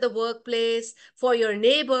colleagues at the workplace, for your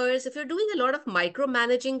neighbors. If you're doing a lot of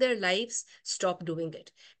micromanaging their lives, stop doing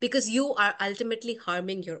it, because you are ultimately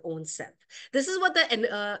harming your own self. This is what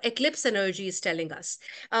the eclipse energy is telling us.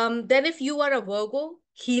 Then if you are a Virgo,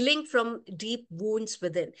 healing from deep wounds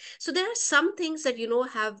within. So there are some things that,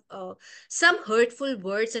 have some hurtful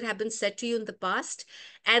words that have been said to you in the past.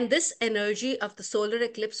 And this energy of the solar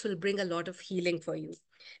eclipse will bring a lot of healing for you.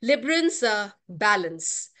 Librans,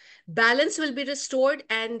 balance. Balance will be restored.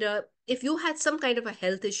 And if you had some kind of a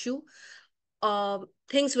health issue,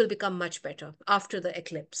 things will become much better after the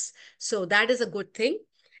eclipse. So that is a good thing.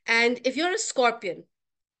 And if you're a Scorpion,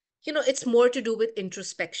 it's more to do with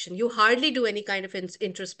introspection. You hardly do any kind of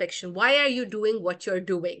introspection. Why are you doing what you're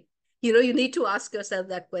doing? You need to ask yourself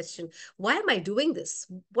that question. Why am I doing this?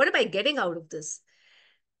 What am I getting out of this?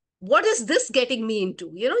 What is this getting me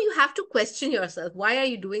into? You have to question yourself. Why are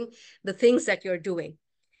you doing the things that you're doing?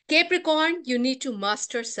 Capricorn, you need to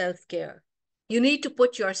master self-care. You need to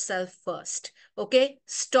put yourself first. Okay?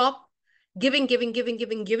 Stop giving.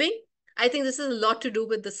 I think this is a lot to do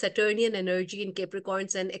with the Saturnian energy in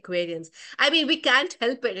Capricorns and Aquarians. I mean, we can't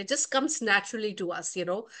help it. It just comes naturally to us,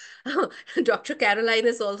 Dr. Caroline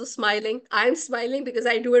is also smiling. I'm smiling because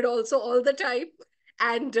I do it also all the time.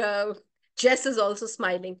 And Jess is also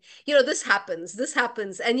smiling. This happens.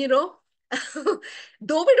 And,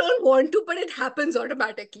 though we don't want to, but it happens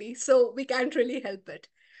automatically. So we can't really help it.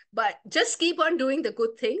 But just keep on doing the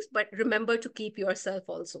good things, but remember to keep yourself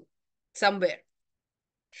also somewhere.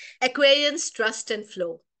 Aquarians, trust and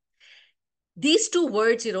flow. These two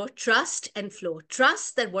words, trust and flow.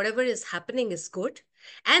 Trust that whatever is happening is good,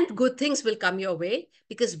 and good things will come your way,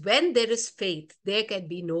 because when there is faith, there can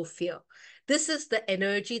be no fear. This is the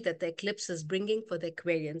energy that the eclipse is bringing for the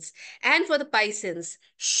Aquarians. And for the Pisceans,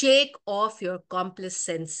 shake off your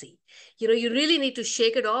complacency. You really need to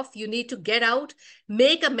shake it off. You need to get out,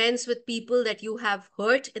 make amends with people that you have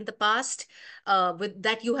hurt in the past,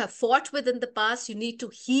 that you have fought with in the past. You need to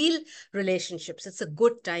heal relationships. It's a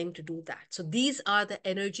good time to do that. So these are the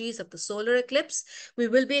energies of the solar eclipse. We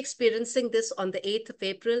will be experiencing this on the 8th of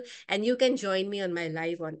April, and you can join me on my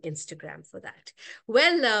live on Instagram for that.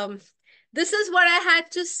 Well, this is what I had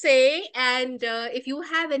to say. And if you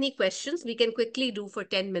have any questions, we can quickly do for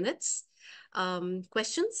 10 minutes.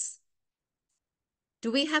 Questions? Do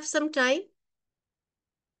we have some time?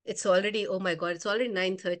 It's already, oh my God, it's already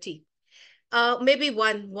 9:30. Maybe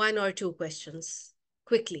one or two questions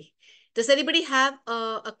quickly. Does anybody have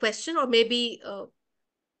a question, or maybe?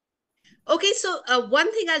 Okay, so one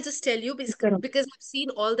thing I'll just tell you, because I've seen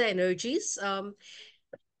all the energies.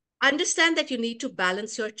 Understand that you need to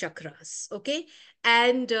balance your chakras, okay?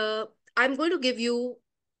 And I'm going to give you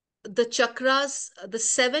the chakras, the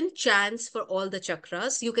 7 chants for all the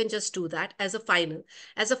chakras. You can just do that as a final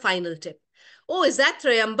tip. Oh, is that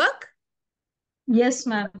Trayambak? Yes,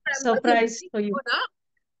 ma'am. Surprise for you.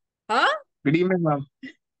 Huh? Good evening, ma'am.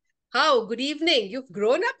 How? Good evening. You've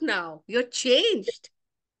grown up now. You're changed.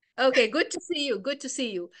 Okay, good to see you. Good to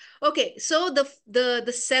see you. Okay, so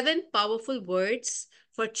the 7 powerful words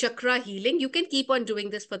for chakra healing. You can keep on doing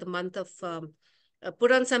this for the month of,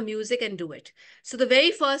 put on some music and do it. So the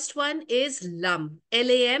very first one is LUM,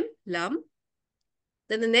 L-A-M, LUM.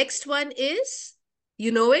 Then the next one is,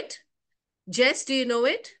 you know it? Jess, do you know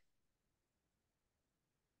it?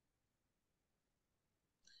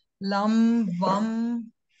 Lum,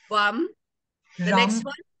 Vum, Vam. The Rum, next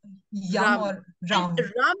one? Yum Rum. or And rum?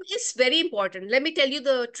 rum is very important. Let me tell you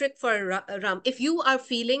the trick for rum. If you are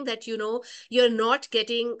feeling that, you're not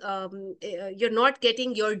getting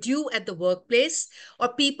your due at the workplace,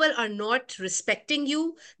 or people are not respecting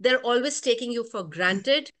you, they're always taking you for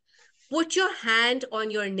granted, put your hand on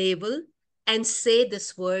your navel and say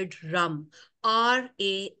this word rum,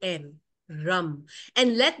 R-A-M, rum,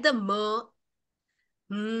 and let the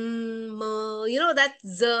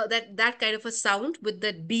that kind of a sound with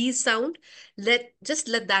that B sound, let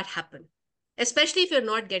that happen, especially if you're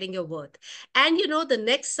not getting your worth. And the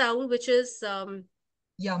next sound, which is the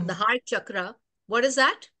Yum. heart chakra, what is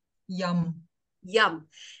that? Yum. Yum.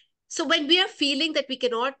 So when we are feeling that we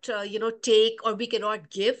cannot, take, or we cannot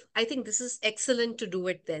give, I think this is excellent to do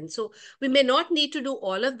it then. So we may not need to do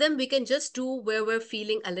all of them. We can just do where we're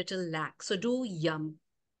feeling a little lack. So do yum.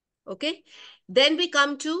 Okay. Then we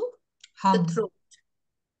come to the Hum. throat.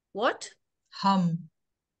 What? Hum.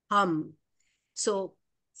 Hum. So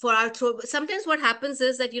for our throat, sometimes what happens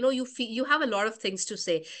is that, you have a lot of things to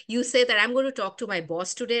say. You say that I'm going to talk to my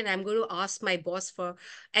boss today and I'm going to ask my boss for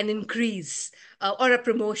an increase, or a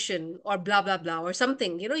promotion, or blah, blah, blah, or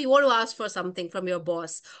something. You want to ask for something from your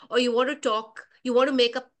boss, or you want to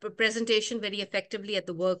make a presentation very effectively at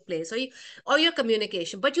the workplace, or your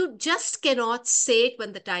communication, but you just cannot say it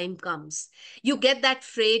when the time comes. You get that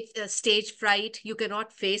stage fright. You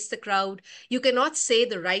cannot face the crowd. You cannot say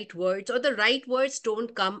the right words, or the right words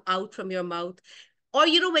don't come out from your mouth. Or,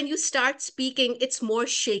 when you start speaking, it's more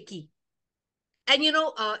shaky. And,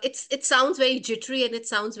 it sounds very jittery, and it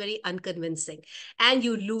sounds very unconvincing. And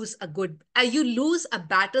you lose a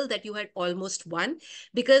battle that you had almost won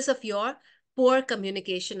because of your poor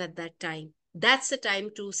communication at that time. That's the time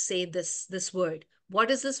to say this word. What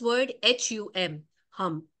is this word? H-U-M,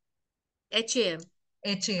 hum. H-A-M.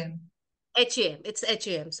 H-A-M. H-A-M. It's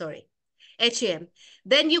H-A-M, sorry. H-A-M.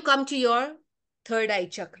 Then you come to your third eye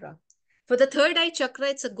chakra. For the third eye chakra,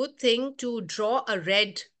 it's a good thing to draw a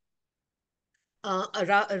red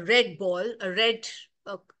ball,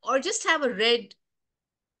 or just have a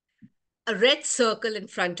red circle in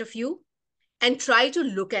front of you, and try to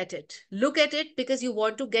look at it. Look at it because you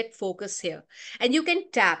want to get focus here. And you can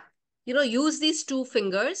tap, use these two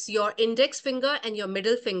fingers, your index finger and your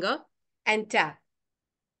middle finger, and tap,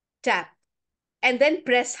 and then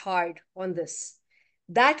press hard on this.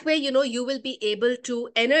 That way, you will be able to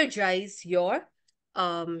energize your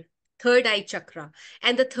um, third eye chakra.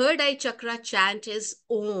 And the third eye chakra chant is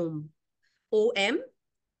Om. O-M,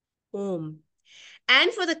 Om.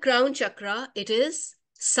 And for the crown chakra, it is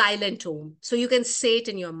silent Om. So you can say it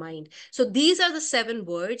in your mind. So these are the 7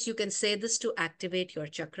 words. You can say this to activate your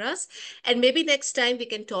chakras. And maybe next time we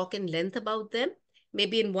can talk in length about them.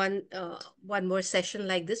 Maybe in one more session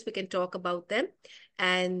like this, we can talk about them.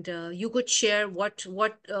 And you could share what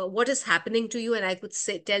is happening to you, and I could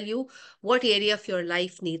tell you what area of your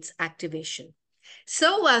life needs activation.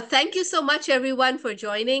 So thank you so much, everyone, for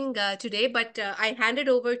joining today. But I hand it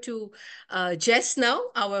over to Jess now,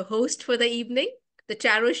 our host for the evening, the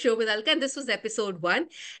Tarot Show with Alka. And this was episode 1.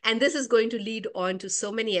 And this is going to lead on to so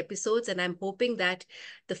many episodes. And I'm hoping that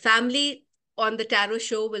the family on the Tarot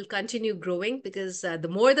Show will continue growing, because the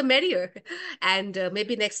more the merrier. And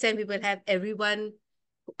maybe next time we will have everyone.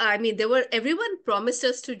 I mean, everyone promised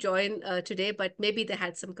us to join today, but maybe they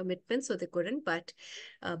had some commitments, so they couldn't. But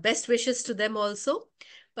best wishes to them also.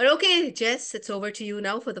 But okay, Jess, it's over to you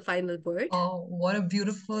now for the final word. Oh, what a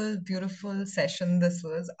beautiful, beautiful session this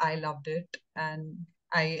was. I loved it. And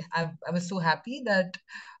I was so happy that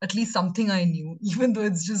at least something I knew, even though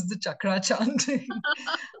it's just the chakra chanting.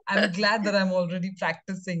 I'm glad that I'm already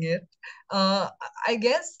practicing it. I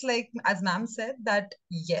guess, like as ma'am said, that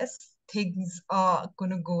yes, things are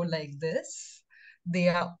gonna go like this. They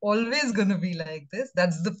are always gonna be like this.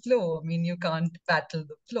 That's the flow. I mean, you can't battle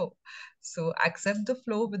the flow. So accept the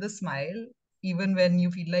flow with a smile. Even when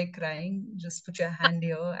you feel like crying, just put your hand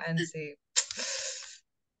here and say,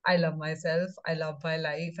 I love myself, I love my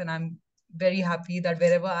life, and I'm very happy that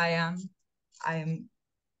wherever I am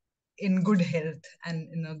in good health and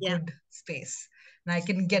in a good space. And I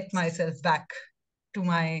can get myself back to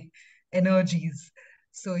my energies.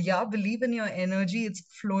 So yeah, believe in your energy. It's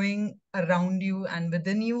flowing around you and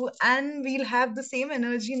within you, and we'll have the same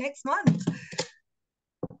energy next month.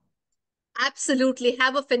 Absolutely.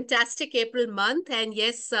 Have a fantastic April month. And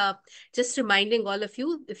yes, just reminding all of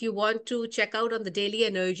you, if you want to check out on the daily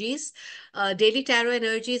energies, daily tarot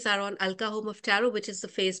energies are on Alka Home of Tarot, which is the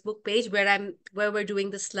Facebook page where we're doing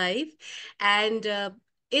this live. And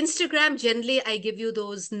Instagram, generally, I give you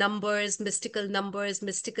those numbers, mystical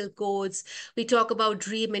codes. We talk about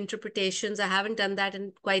dream interpretations. I haven't done that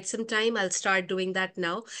in quite some time. I'll start doing that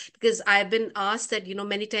now because I've been asked that,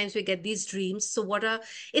 many times we get these dreams. So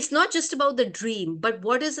it's not just about the dream, but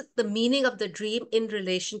what is the meaning of the dream in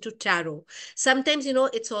relation to tarot? Sometimes,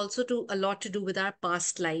 it's also a lot to do with our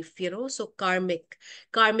past life, so karmic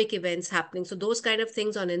events happening. So those kind of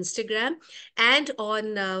things on Instagram. And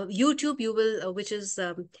on YouTube, you will, which is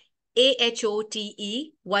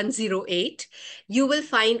AHOTE 108, you will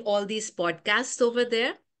find all these podcasts over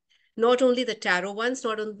there. Not only the tarot ones,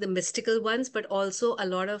 not only the mystical ones, but also a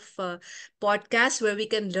lot of podcasts where we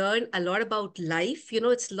can learn a lot about life.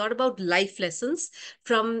 It's a lot about life lessons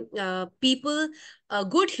from people,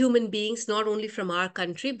 good human beings, not only from our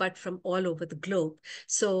country, but from all over the globe.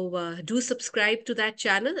 So do subscribe to that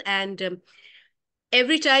channel. And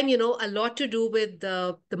every time, a lot to do with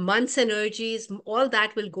the month's energies, all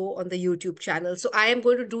that will go on the YouTube channel. So I am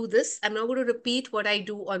going to do this. I'm not going to repeat what I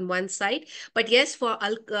do on one side, but yes, for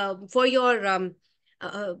your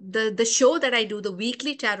the show that I do, the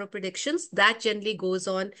weekly tarot predictions, that generally goes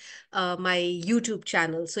on my YouTube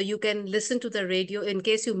channel. So you can listen to the radio in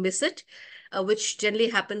case you miss it, which generally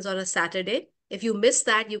happens on a Saturday. If you miss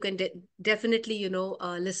that, you can definitely,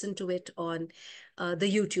 listen to it on the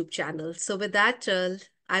YouTube channel. So with that,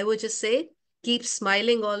 I would just say, keep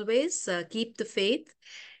smiling always, keep the faith,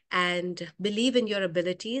 and believe in your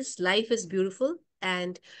abilities. Life is beautiful,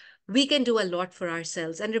 and we can do a lot for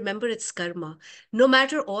ourselves. And remember, it's karma. No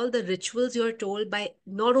matter all the rituals you're told by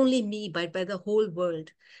not only me, but by the whole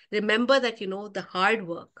world, remember that, the hard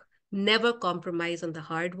work. Never compromise on the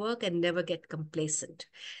hard work and never get complacent.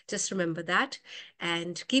 Just remember that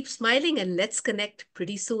and keep smiling. And let's connect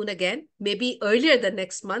pretty soon again. Maybe earlier than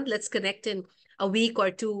next month. Let's connect in a week or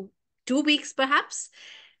 2 weeks perhaps,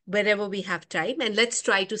 whenever we have time. And let's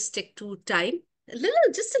try to stick to time.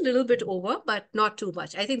 Just a little bit over, but not too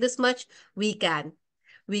much. I think this much we can.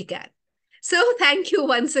 We can. So thank you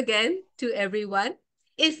once again to everyone.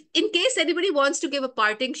 If in case anybody wants to give a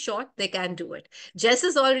parting shot, they can do it. Jess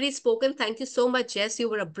has already spoken. Thank you so much, Jess. You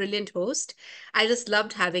were a brilliant host. I just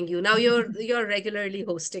loved having you. Now you're regularly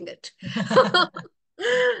hosting it.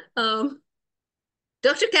 um,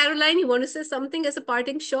 Dr. Caroline, you want to say something as a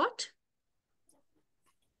parting shot?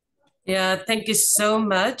 Yeah, thank you so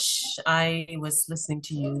much. I was listening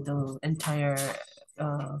to you the entire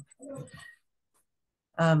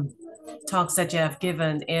talks that you have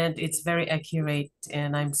given, and it's very accurate,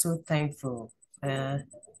 and I'm so thankful.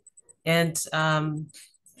 And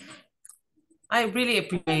I really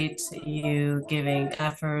appreciate you giving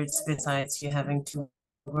efforts besides you having to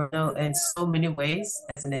work in so many ways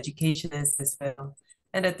as an educationist as well.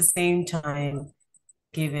 And at the same time,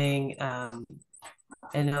 giving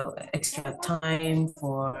extra time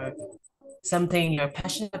for something you're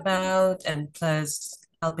passionate about, and plus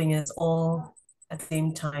helping us all at the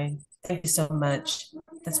same time. Thank you so much.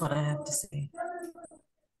 That's what I have to say.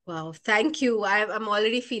 Wow, thank you. I'm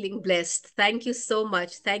already feeling blessed. Thank you so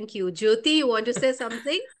much. Thank you. Jyoti, you want to say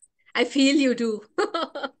something? I feel you do.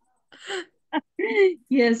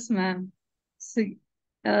 Yes, ma'am. So,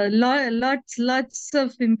 lots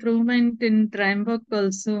of improvement in Trimbok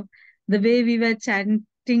also. The way we were chatting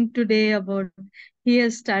today about, he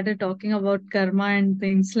has started talking about karma and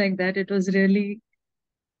things like that. It was really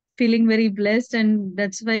feeling very blessed, and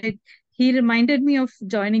that's why he reminded me of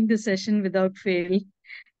joining the session without fail.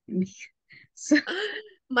 So,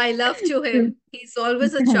 My love to him. He's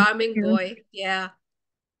always a thank charming you. boy. Yeah.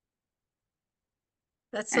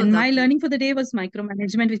 That's so And my lovely. learning for the day was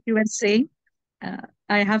micromanagement, which you were saying.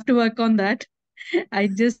 I have to work on that. I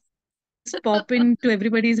just pop into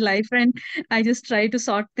everybody's life and I just try to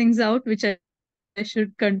sort things out, which I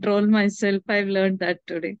should control myself. I've learned that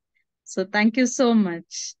today. So thank you so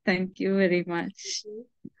much. Thank you very much.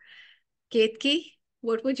 Ketki,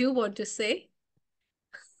 what would you want to say?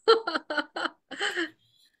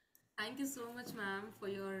 Thank you so much, ma'am, for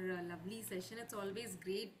your lovely session. It's always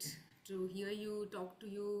great to hear you, talk to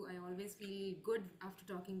you. I always feel good after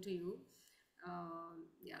talking to you.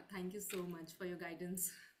 Yeah, thank you so much for your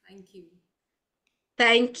guidance. Thank you.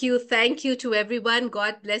 Thank you. Thank you to everyone.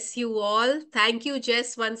 God bless you all. Thank you,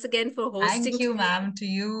 Jess, once again for hosting Thank you, today. ma'am, to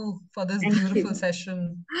you for this Thank beautiful you.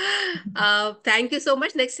 session. Thank you so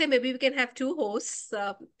much. Next time, maybe we can have two hosts.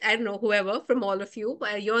 I don't know, whoever from all of you.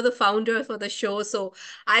 You're the founder for the show, so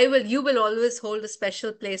you will always hold a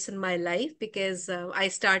special place in my life because I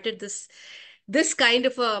started this kind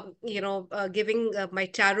of giving my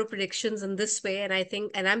tarot predictions in this way, and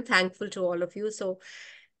and I'm thankful to all of you. So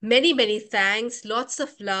many thanks, lots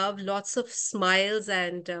of love, lots of smiles,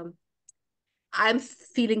 and I'm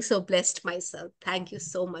feeling so blessed myself. Thank you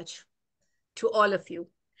so much to all of you.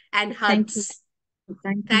 And Thank you. hugs.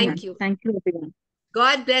 Thank you, Thank ma'am. you. Thank you, everyone.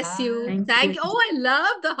 God bless you. Bye. Thank Thank you. you. Oh, I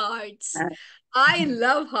love the hearts. Uh, I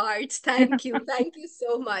love hearts. Thank you. Thank you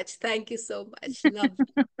so much. Thank you so much. Love.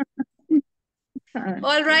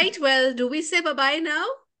 All right. Well, do we say bye-bye now?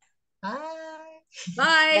 Bye.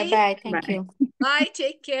 Bye. Bye-bye. Thank Bye. you. Bye.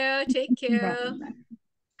 Take care. Take care. Bye.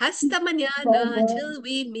 Hasta mañana till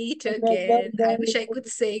we meet again. I wish I could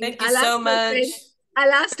sing. Thank you I'll ask so my friend. much.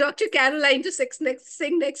 I'll ask Dr. Caroline to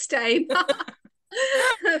sing next time.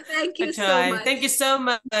 Thank you so Try. much. Thank you so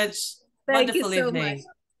much. Thank you Wonderful so much. evening.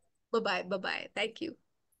 Bye-bye. Bye-bye. Thank you.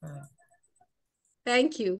 Uh. Thank you.